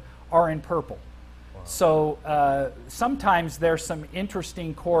each book are in purple. Wow. So sometimes there's some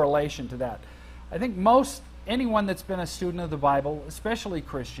interesting correlation to that. I think anyone that's been a student of the Bible, especially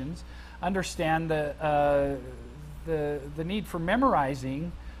Christians, understand the need for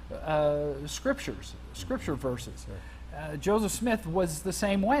memorizing scripture verses. Sure. Joseph Smith was the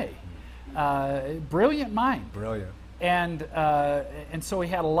same way. Brilliant mind. Brilliant. And so he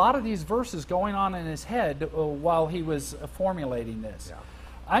had a lot of these verses going on in his head while he was formulating this. Yeah.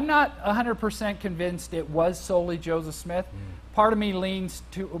 I'm not 100% convinced it was solely Joseph Smith. Part of me leans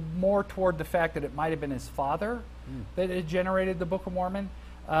more toward the fact that it might have been his father that had generated the Book of Mormon.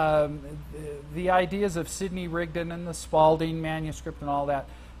 The ideas of Sidney Rigdon and the Spalding manuscript and all that,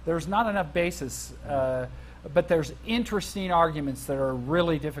 there's not enough basis, but there's interesting arguments that are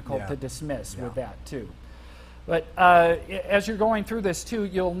really difficult to dismiss with that too. But as you're going through this too,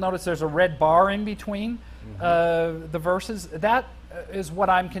 you'll notice there's a red bar in between the verses. That is what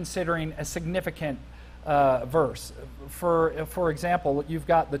I'm considering a significant verse. For example, you've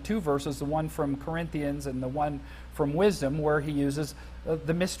got the 2 verses, the one from Corinthians and the one from Wisdom, where he uses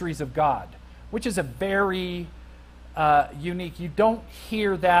the mysteries of God, which is a very unique. You don't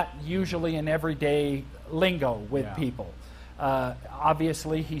hear that usually in everyday lingo with people.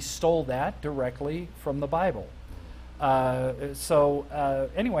 Obviously, he stole that directly from the Bible.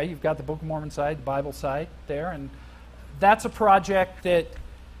 Anyway, you've got the Book of Mormon side, the Bible side there, and that's a project that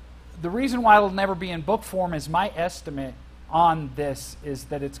the reason why it'll never be in book form is my estimate on this is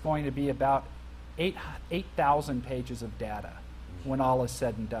that it's going to be about 8,000 pages of data when all is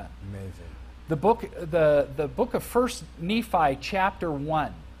said and done. Amazing. The book of First Nephi, chapter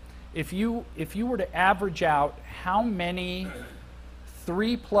 1. If you were to average out how many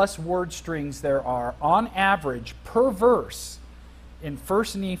 3+ word strings there are on average per verse in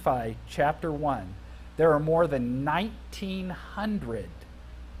First Nephi, chapter 1, there are more than 1,900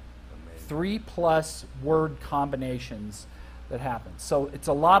 3+ word combinations that happen. So it's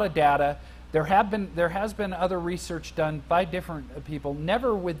a lot of data. There has been other research done by different people,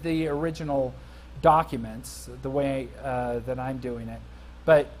 never with the original documents the way that I'm doing it,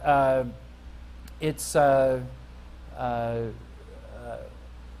 but it's going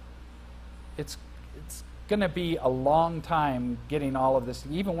to be a long time getting all of this.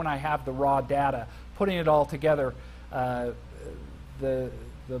 Even when I have the raw data, putting it all together, the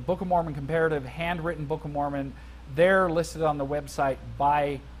Book of Mormon Comparative, handwritten Book of Mormon, they're listed on the website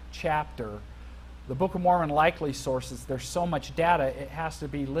by chapter. The Book of Mormon likely sources, there's so much data, it has to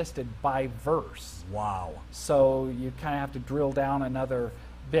be listed by verse. Wow. So you kind of have to drill down another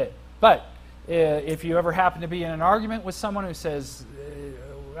bit. But if you ever happen to be in an argument with someone who says,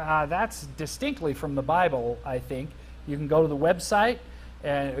 that's distinctly from the Bible, I think, you can go to the website,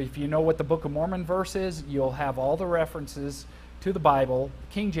 and if you know what the Book of Mormon verse is, you'll have all the references to the Bible,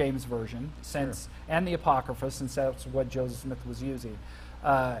 King James Version, and the Apocrypha, since that's what Joseph Smith was using,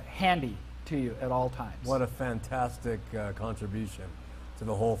 handy to you at all times. What a fantastic contribution to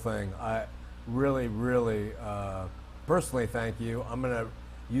the whole thing. I really, really, personally thank you. I'm going to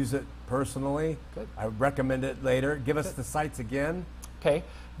use it personally. Good. I recommend it later. Give us the sites again. Okay.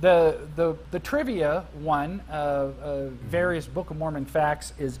 The trivia one, various Book of Mormon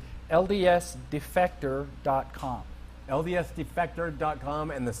facts, is ldsdefector.com.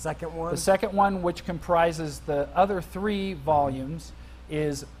 ldsdefector.com, and the second one? The second one, which comprises the other 3 volumes,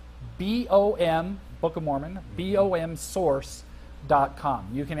 is BOM, Book of Mormon, bomsource.com.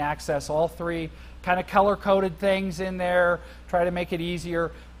 You can access all 3, kind of color-coded things in there, try to make it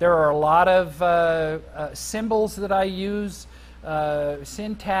easier. There are a lot of symbols that I use,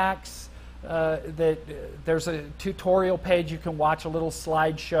 syntax, that there's a tutorial page you can watch, a little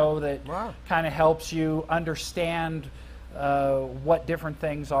slideshow that kind of helps you understand what different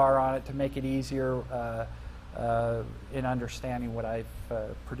things are on it to make it easier in understanding what I've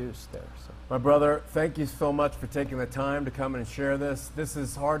produced there. So. My brother, thank you so much for taking the time to come and share this. This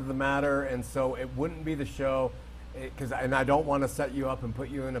is Heart of the Matter, and so it wouldn't be the show, and I don't want to set you up and put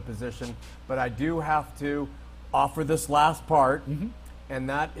you in a position, but I do have to offer this last part, and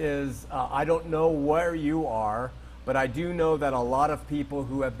that is, I don't know where you are, but I do know that a lot of people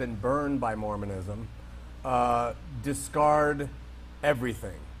who have been burned by Mormonism discard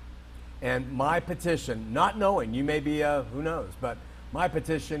everything. And my petition, not knowing, you may be who knows, but my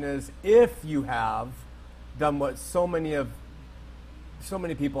petition is, if you have done what so many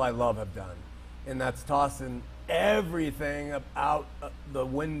people I love have done, and that's tossing everything out the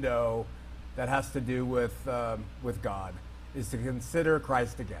window that has to do with God, is to consider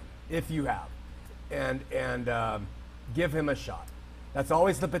Christ again, if you have, and give him a shot. That's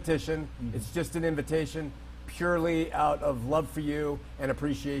always the petition. It's just an invitation, purely out of love for you and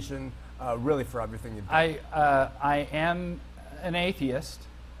appreciation, really, for everything you've done. I am an atheist.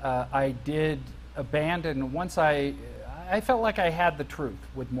 I did abandon once I felt like I had the truth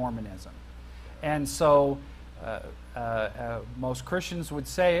with Mormonism, and so. Most Christians would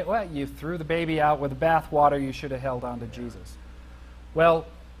say, well, you threw the baby out with the bathwater, you should have held on to Jesus. Well,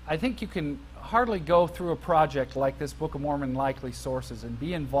 I think you can hardly go through a project like this Book of Mormon Likely Sources and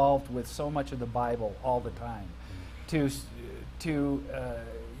be involved with so much of the Bible all the time.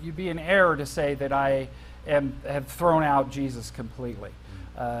 You'd be in error to say that I have thrown out Jesus completely.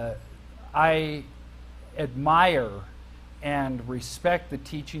 I admire and respect the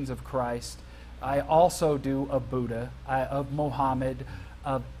teachings of Christ. I also do of Buddha, of Muhammad,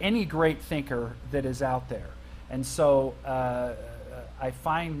 of any great thinker that is out there. And so I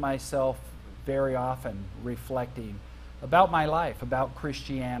find myself very often reflecting about my life, about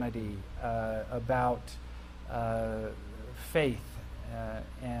Christianity, about faith.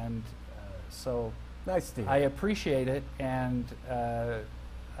 And so nice to hear. I appreciate it. And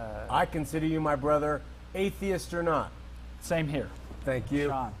I consider you my brother, atheist or not. Same here. Thank you.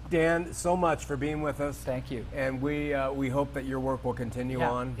 Sean. Dan, so much for being with us. Thank you. And we hope that your work will continue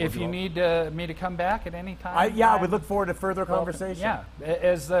on. If you need me to come back at any time. I would look forward to further conversation. Yeah,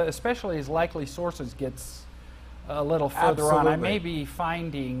 especially as Likely Sources gets a little further on. I may be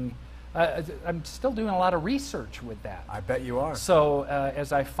finding, I'm still doing a lot of research with that. I bet you are. So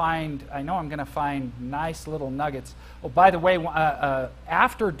as I know I'm going to find nice little nuggets. Oh, by the way,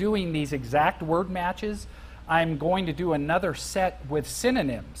 after doing these exact word matches, I'm going to do another set with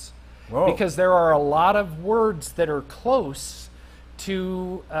synonyms. Whoa. Because there are a lot of words that are close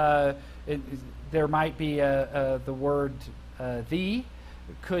to, there might be the word thee,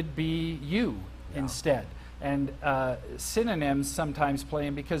 could be you instead. And synonyms sometimes play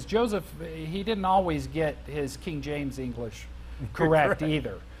in, because Joseph, he didn't always get his King James English correct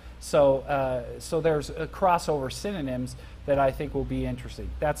either. So, so there's a crossover synonyms that I think will be interesting.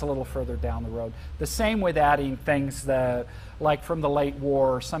 That's a little further down the road. The same with adding things like from the late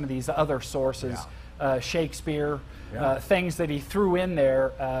war, or some of these other sources, Shakespeare, Yeah. things that he threw in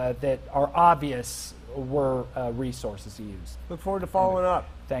there that are obvious were resources he used. Look forward to following up.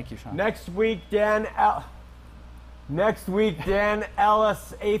 Thank you, Sean. Next week, Dan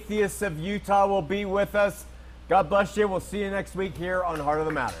Ellis, atheist of Utah, will be with us. God bless you. We'll see you next week here on Heart of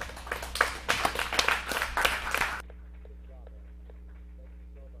the Matter.